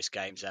greatest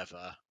games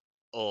ever,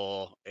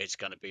 or it's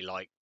going to be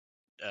like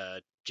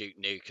Duke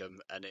Nukem,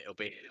 and it'll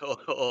be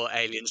or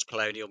Aliens,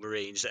 Colonial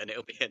Marines, and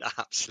it'll be an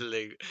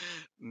absolute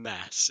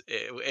mess.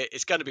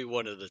 It's going to be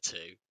one of the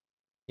two.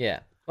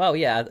 Yeah. Well,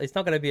 yeah, it's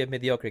not gonna be a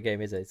mediocre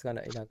game, is it? It's not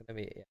gonna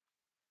be. Yeah.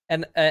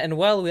 And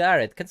while we are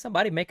at it, can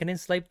somebody make an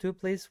Enslaved 2,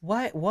 please?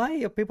 Why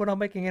are people not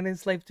making an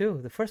Enslaved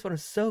 2? The first one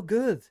is so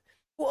good.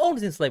 Who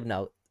owns Enslaved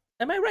now?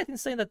 Am I right in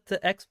saying that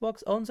the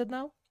Xbox owns it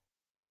now?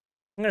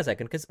 Hang on a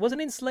second, because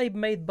wasn't Enslaved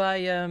made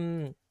by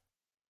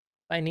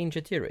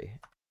Ninja Theory?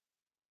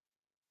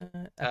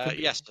 I could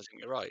be. Yes, I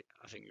think you're right.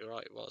 I think you're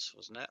right. It was,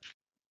 wasn't it?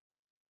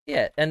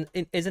 Yeah, and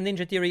isn't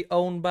Ninja Theory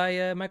owned by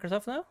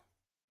Microsoft now?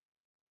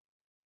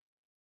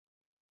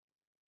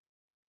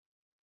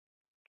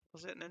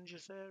 Was it Ninja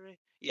Theory?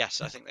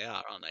 Yes, I think they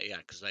are, aren't they? Yeah,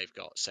 because they've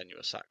got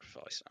Senua's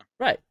Sacrifice now.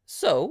 Right.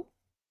 So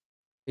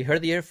you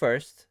heard the here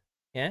first.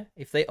 Yeah.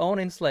 If they own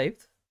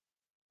Enslaved,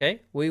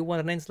 okay, we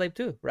want an Enslaved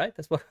too, right?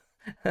 That's what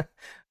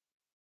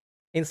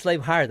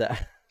Enslave harder.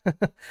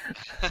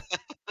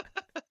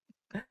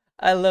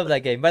 I love that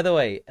game. By the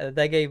way,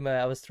 that game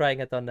I was trying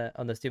it on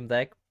the Steam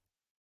Deck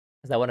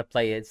because I want to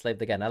play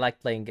Enslaved again. I like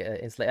playing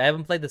Enslaved. I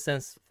haven't played it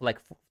since for like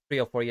 3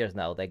 or 4 years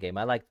now. That game.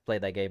 I like to play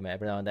that game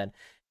every now and then,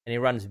 and it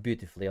runs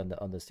beautifully on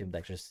the Steam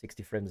Deck. Just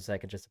 60 frames a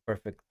second, just a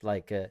perfect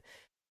like.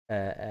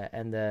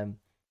 And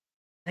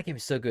that game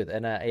is so good,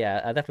 and yeah,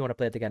 I definitely want to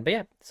play it again. But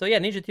yeah, so yeah,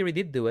 Ninja Theory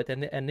did do it,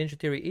 and Ninja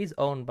Theory is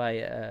owned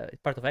by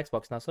part of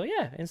Xbox now. So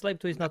yeah, Enslaved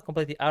 2 is not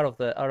completely out of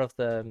the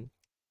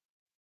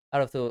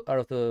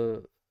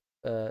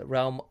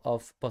realm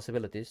of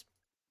possibilities.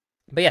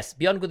 But yes,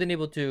 Beyond Good and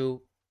Evil 2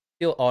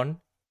 still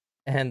on,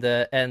 and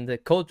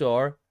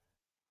KOTOR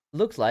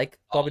looks like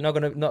probably not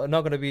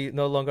gonna be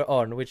no longer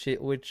on, which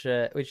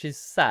is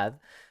sad.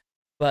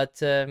 But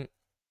hey,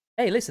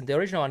 listen, the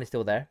original one is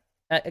still there.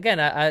 Again,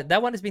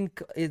 that one has been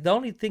the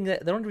only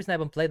reason I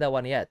haven't played that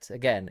one yet.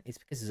 Again, is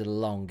because it's a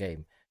long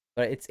game,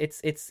 but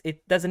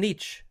it doesn't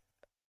itch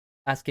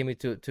asking me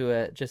to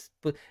just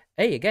put.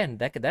 Hey, again,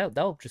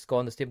 that'll just go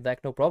on the Steam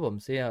Deck, no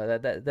problems. You know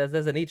that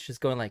doesn't itch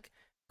just going like,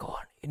 go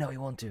on,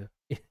 you want to,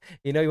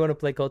 you want to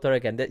play KOTOR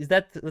again. Is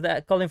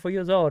that calling for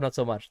you as well, or not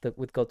so much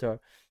with KOTOR?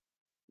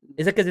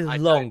 Is it because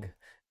it's long?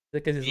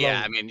 Because it's Yeah,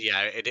 long? I mean,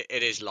 yeah,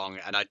 it is long,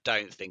 and I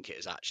don't think it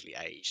has actually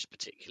aged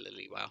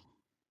particularly well.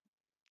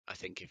 I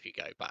think if you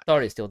go back,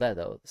 Story's still there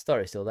though. The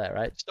story's still there,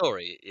 right?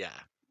 story, yeah,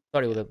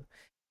 Story would have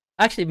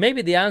actually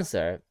maybe the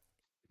answer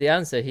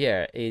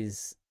here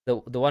is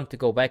the one to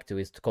go back to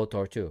is to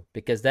KOTOR 2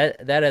 because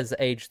that has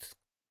aged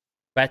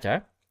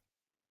better,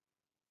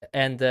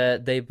 and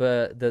they've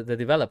the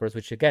developers,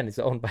 which again is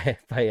owned by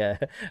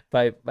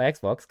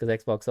Xbox because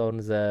Xbox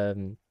owns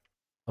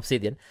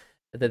Obsidian.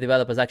 The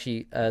developers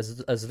actually,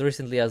 as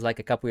recently as like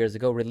a couple years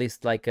ago,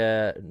 released like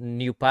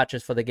new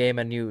patches for the game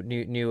and new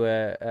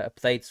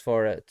updates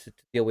for to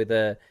deal with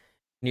the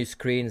new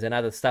screens and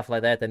other stuff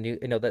like that. And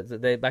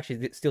they're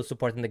actually still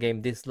supporting the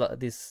game this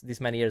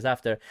many years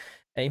after.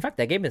 In fact,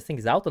 that game I think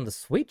is out on the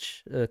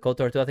Switch.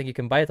 KOTOR 2, I think you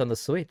can buy it on the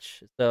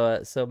Switch.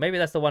 So maybe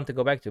that's the one to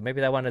go back to. Maybe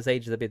that one has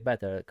aged a bit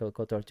better.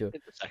 KOTOR 2. the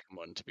second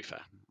one, to be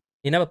fair.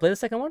 You never played the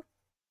second one?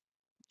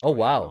 Oh Yeah,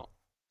 wow, not.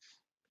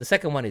 the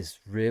second one is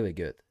really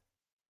good.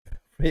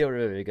 Really,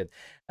 really good.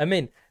 I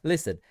mean,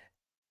 listen,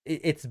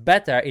 it's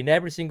better in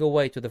every single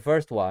way to the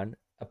first one,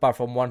 apart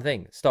from one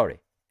thing: story.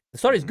 The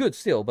story is good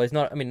still, but it's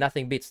not. I mean,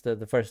 nothing beats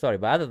the first story.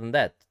 But other than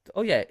that,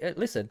 oh yeah,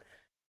 listen,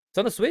 it's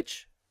on the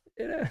Switch.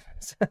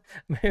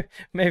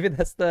 Maybe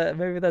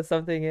that's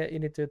something you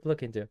need to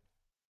look into.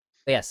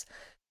 But yes,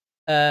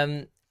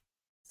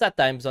 sad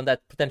times on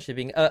that potentially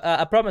being.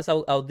 I promise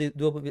I'll do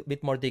a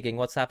bit more digging.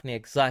 What's happening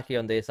exactly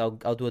on this?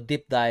 I'll do a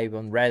deep dive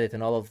on Reddit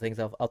and all of the things.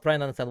 I'll try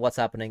and understand what's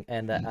happening,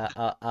 and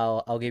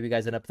I'll give you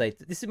guys an update.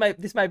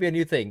 This might be a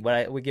new thing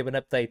where we give an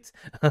update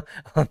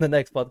on the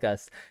next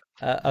podcast.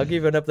 I'll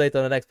give you an update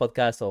on the next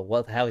podcast or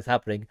what the hell is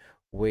happening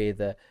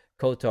with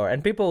KOTOR.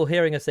 And people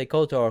hearing us say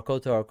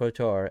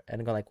KOTOR,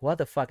 and go like, what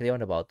the fuck are they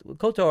on about?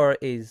 KOTOR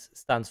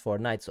stands for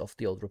Knights of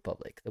the Old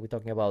Republic. We're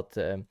talking about.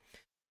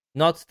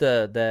 Not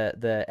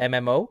the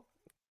MMO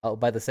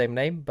by the same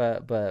name,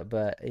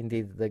 but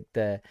indeed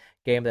the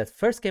game that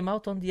first came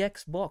out on the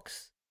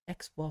Xbox.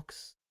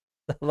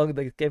 How long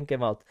the game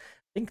came out?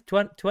 I think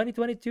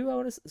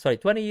 2022. Sorry,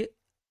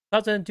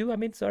 2002. I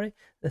mean, sorry,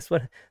 that's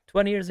what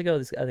 20 years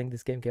ago. I think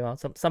this game came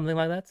out. Something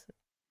like that.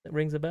 That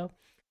rings a bell.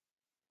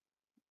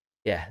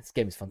 Yeah, this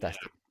game is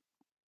fantastic. Yeah.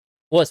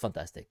 Was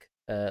fantastic.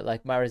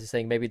 Like Maris is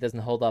saying, maybe it doesn't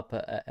hold up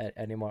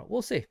anymore.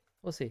 We'll see.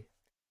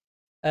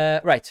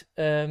 Right.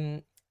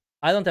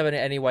 I don't have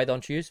any why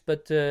don't yous,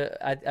 but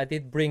I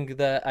did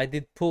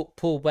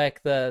pull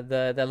back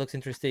the that looks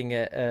interesting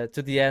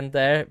to the end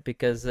there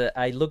because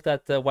I looked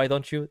at why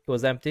don't you, it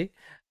was empty.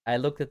 I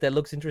looked at that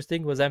looks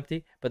interesting, was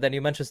empty, but then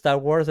you mentioned Star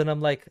Wars and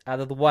I'm like, out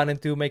of the 1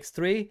 and 2 makes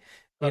 3,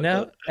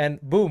 and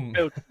boom.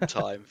 Build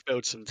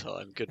some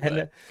time. Good And,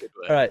 way. Good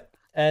way. all right.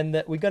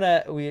 And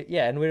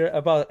we're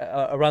about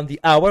around the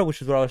hour,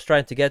 which is what I was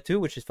trying to get to,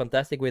 which is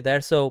fantastic. We're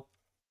there. So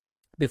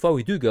before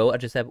we do go, I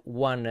just have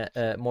one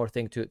more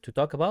thing to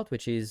talk about,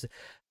 which is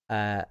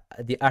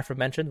the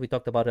aforementioned. We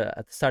talked about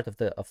at the start of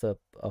the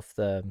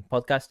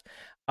podcast.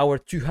 Our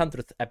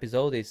 200th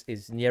episode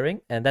is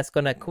nearing, and that's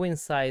gonna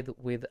coincide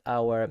with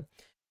our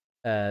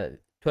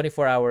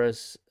 24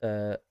 hours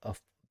of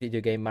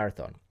video game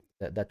marathon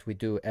that we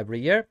do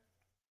every year.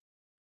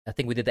 I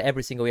think we did it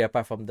every single year,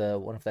 apart from the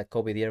one of that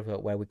COVID year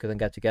where we couldn't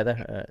get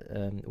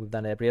together. We've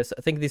done it every year. So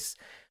I think this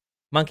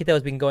Monkey Tail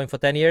has been going for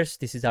 10 years.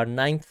 This is our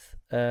 9th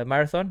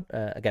marathon.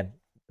 Again,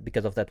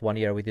 because of that 1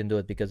 year, we didn't do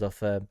it because of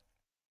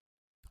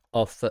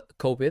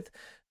COVID.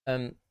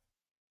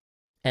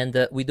 And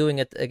we're doing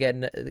it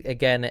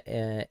again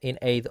in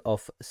aid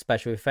of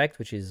Special Effect,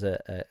 which is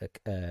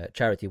a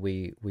charity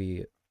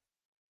we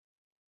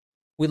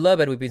love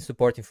and we've been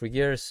supporting for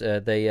years.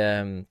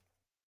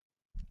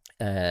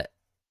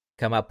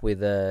 come up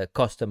with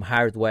custom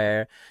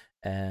hardware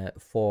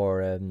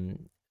for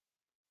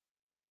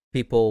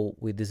people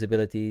with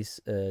disabilities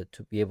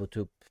to be able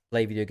to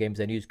play video games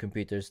and use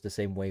computers the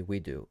same way we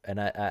do. And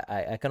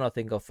I cannot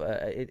think of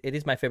it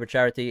is my favorite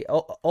charity.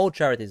 All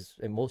charities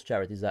and most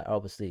charities are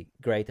obviously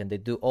great, and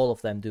all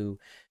of them do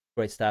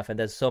great stuff. And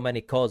there's so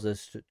many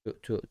causes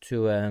to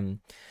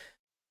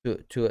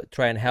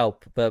try and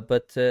help.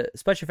 But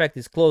Special Effect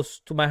is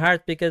close to my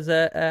heart because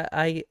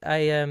I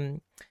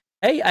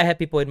have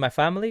people in my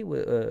family,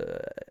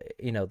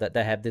 that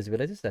have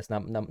disabilities. That's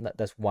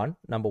that's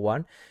number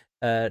one.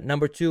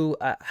 Number two,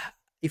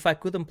 if I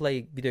couldn't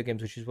play video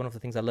games, which is one of the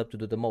things I love to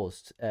do the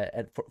most,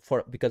 and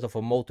because of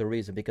a motor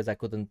reason, because I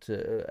couldn't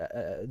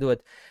do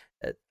it,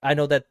 I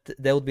know that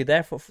they will be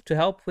there to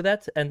help with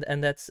that,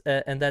 and that's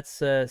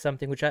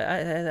something which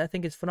I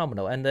think is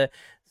phenomenal, and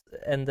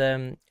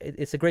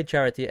it's a great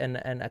charity,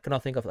 and I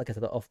cannot think of, like I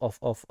said,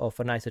 of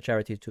a nicer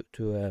charity to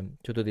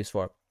do this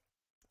for.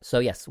 So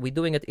yes, we're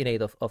doing it in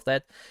aid of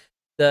that.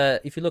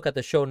 If you look at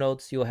the show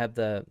notes, you'll have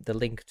the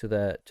link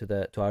to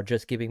our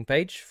Just Giving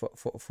page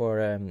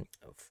to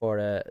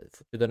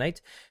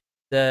donate.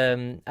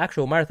 The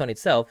actual marathon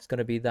itself is going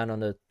to be done on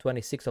the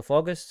 26th of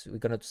August. We're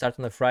going to start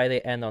on the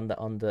Friday and on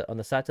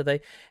the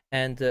Saturday,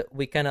 and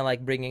we kind of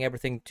like bringing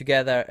everything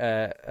together.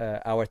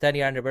 Our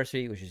 10-year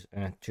anniversary, which is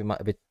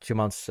a bit 2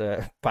 months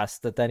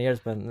past the 10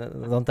 years, but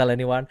don't tell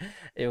anyone.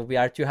 It will be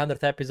our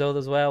 200th episode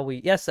as well.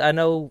 Yes, I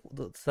know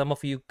some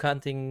of you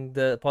counting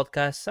the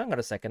podcast. Hang on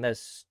a second.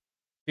 There's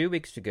 2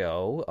 weeks to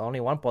go. Only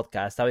one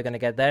podcast. How are we going to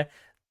get there?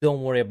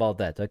 Don't worry about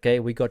that, okay?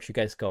 We got you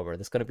guys covered.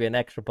 There's gonna be an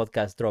extra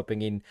podcast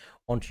dropping in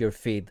onto your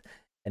feed,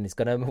 and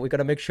we're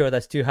gonna make sure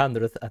that's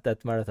 200th at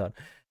that marathon.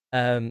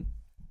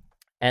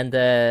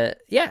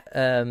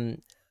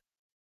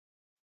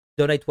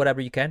 Donate whatever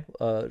you can.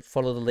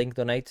 Follow the link,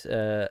 donate,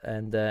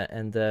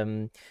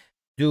 and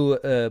do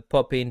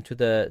pop into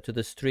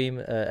the stream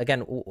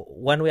again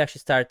when we actually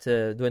start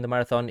doing the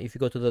marathon. If you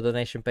go to the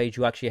donation page,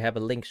 you actually have a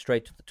link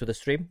straight to the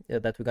stream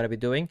that we're going to be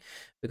doing.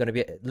 We're going to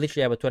be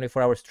literally have a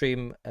 24-hour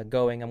stream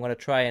going. I'm going to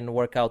try and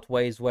work out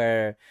ways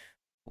where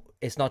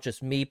it's not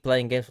just me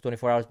playing games for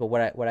 24 hours, but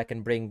where I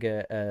can bring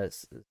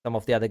some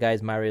of the other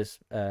guys, Marius,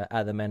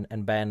 Adam,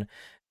 and Ben,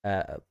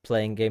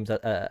 playing games,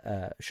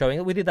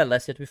 showing. We did that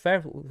last year, to be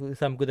fair, with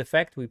some good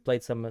effect. We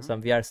played some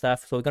VR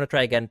stuff, so we're going to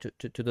try again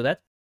to do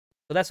that.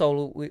 So that's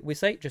all we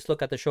say. Just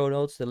look at the show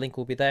notes. The link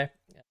will be there.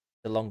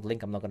 The long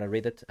link, I'm not going to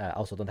read it. I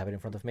also don't have it in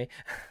front of me,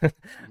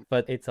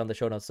 but it's on the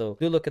show notes. So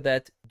do look at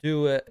that.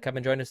 Do come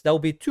and join us. There will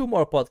be 2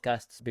 more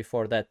podcasts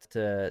before that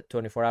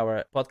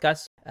 24-hour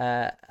podcast.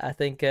 I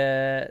think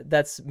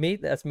that's me.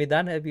 That's me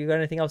done. Have you got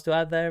anything else to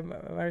add there,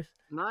 Marius?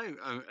 No.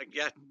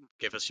 Yeah,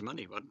 give us your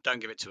money. Well, don't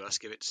give it to us.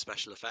 Give it to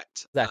Special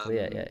Effect. Exactly.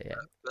 Yeah.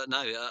 But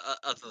no,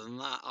 other than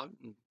that,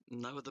 I'm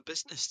no other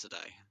business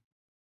today.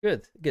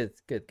 Good.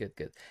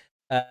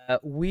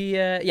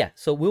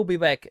 So we'll be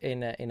back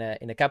in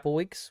a couple of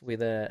weeks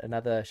with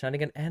another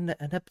shenanigan and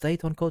an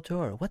update on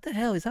KOTOR. What the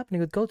hell is happening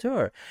with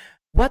KOTOR?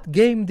 What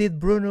game did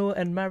Bruno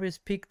and Marius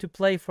pick to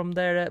play from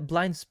their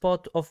blind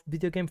spot of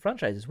video game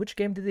franchises? Which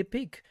game did they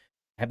pick?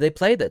 Have they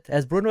played it?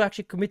 Has Bruno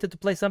actually committed to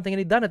play something and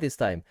he done it this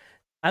time?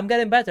 I'm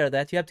getting better at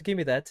that. You have to give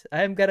me that.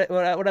 I am getting.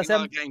 When I say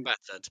I'm getting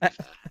better. To be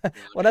fair.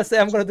 When I say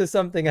I'm going to do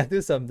something, I do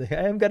something.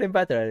 I am getting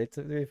better at it.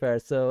 To be fair,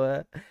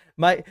 so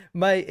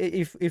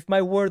if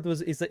my word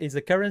is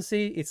a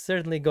currency, it's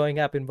certainly going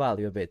up in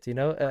value a bit.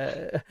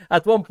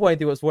 At one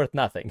point it was worth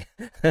nothing.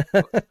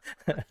 Absolutely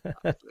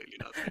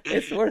nothing.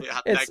 It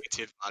had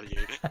negative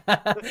value.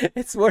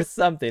 It's worth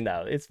something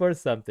now. It's worth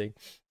something.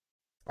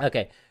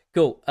 Okay,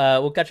 cool.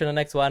 We'll catch you on the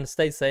next one.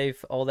 Stay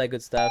safe, all that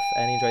good stuff,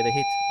 and enjoy the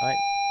heat. All right.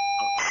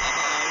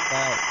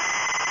 Bye.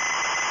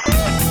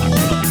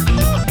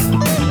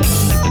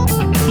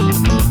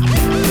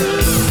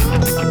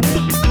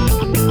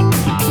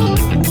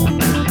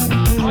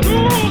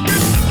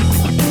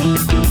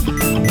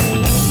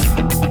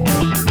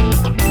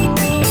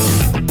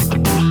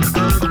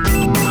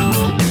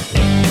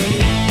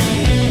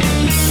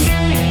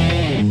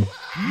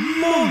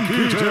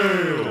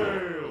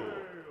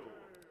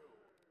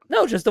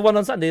 No, just the one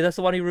on Sunday. That's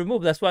the one you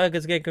removed. That's why I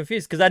was getting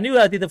confused, because I knew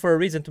I did it for a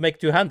reason to make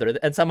 200,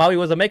 and somehow he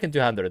wasn't making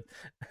 200.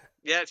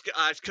 Yeah, it's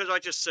because I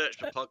just searched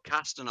for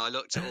podcast and I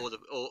looked at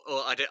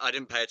I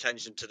didn't pay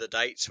attention to the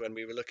dates when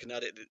we were looking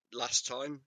at it last time.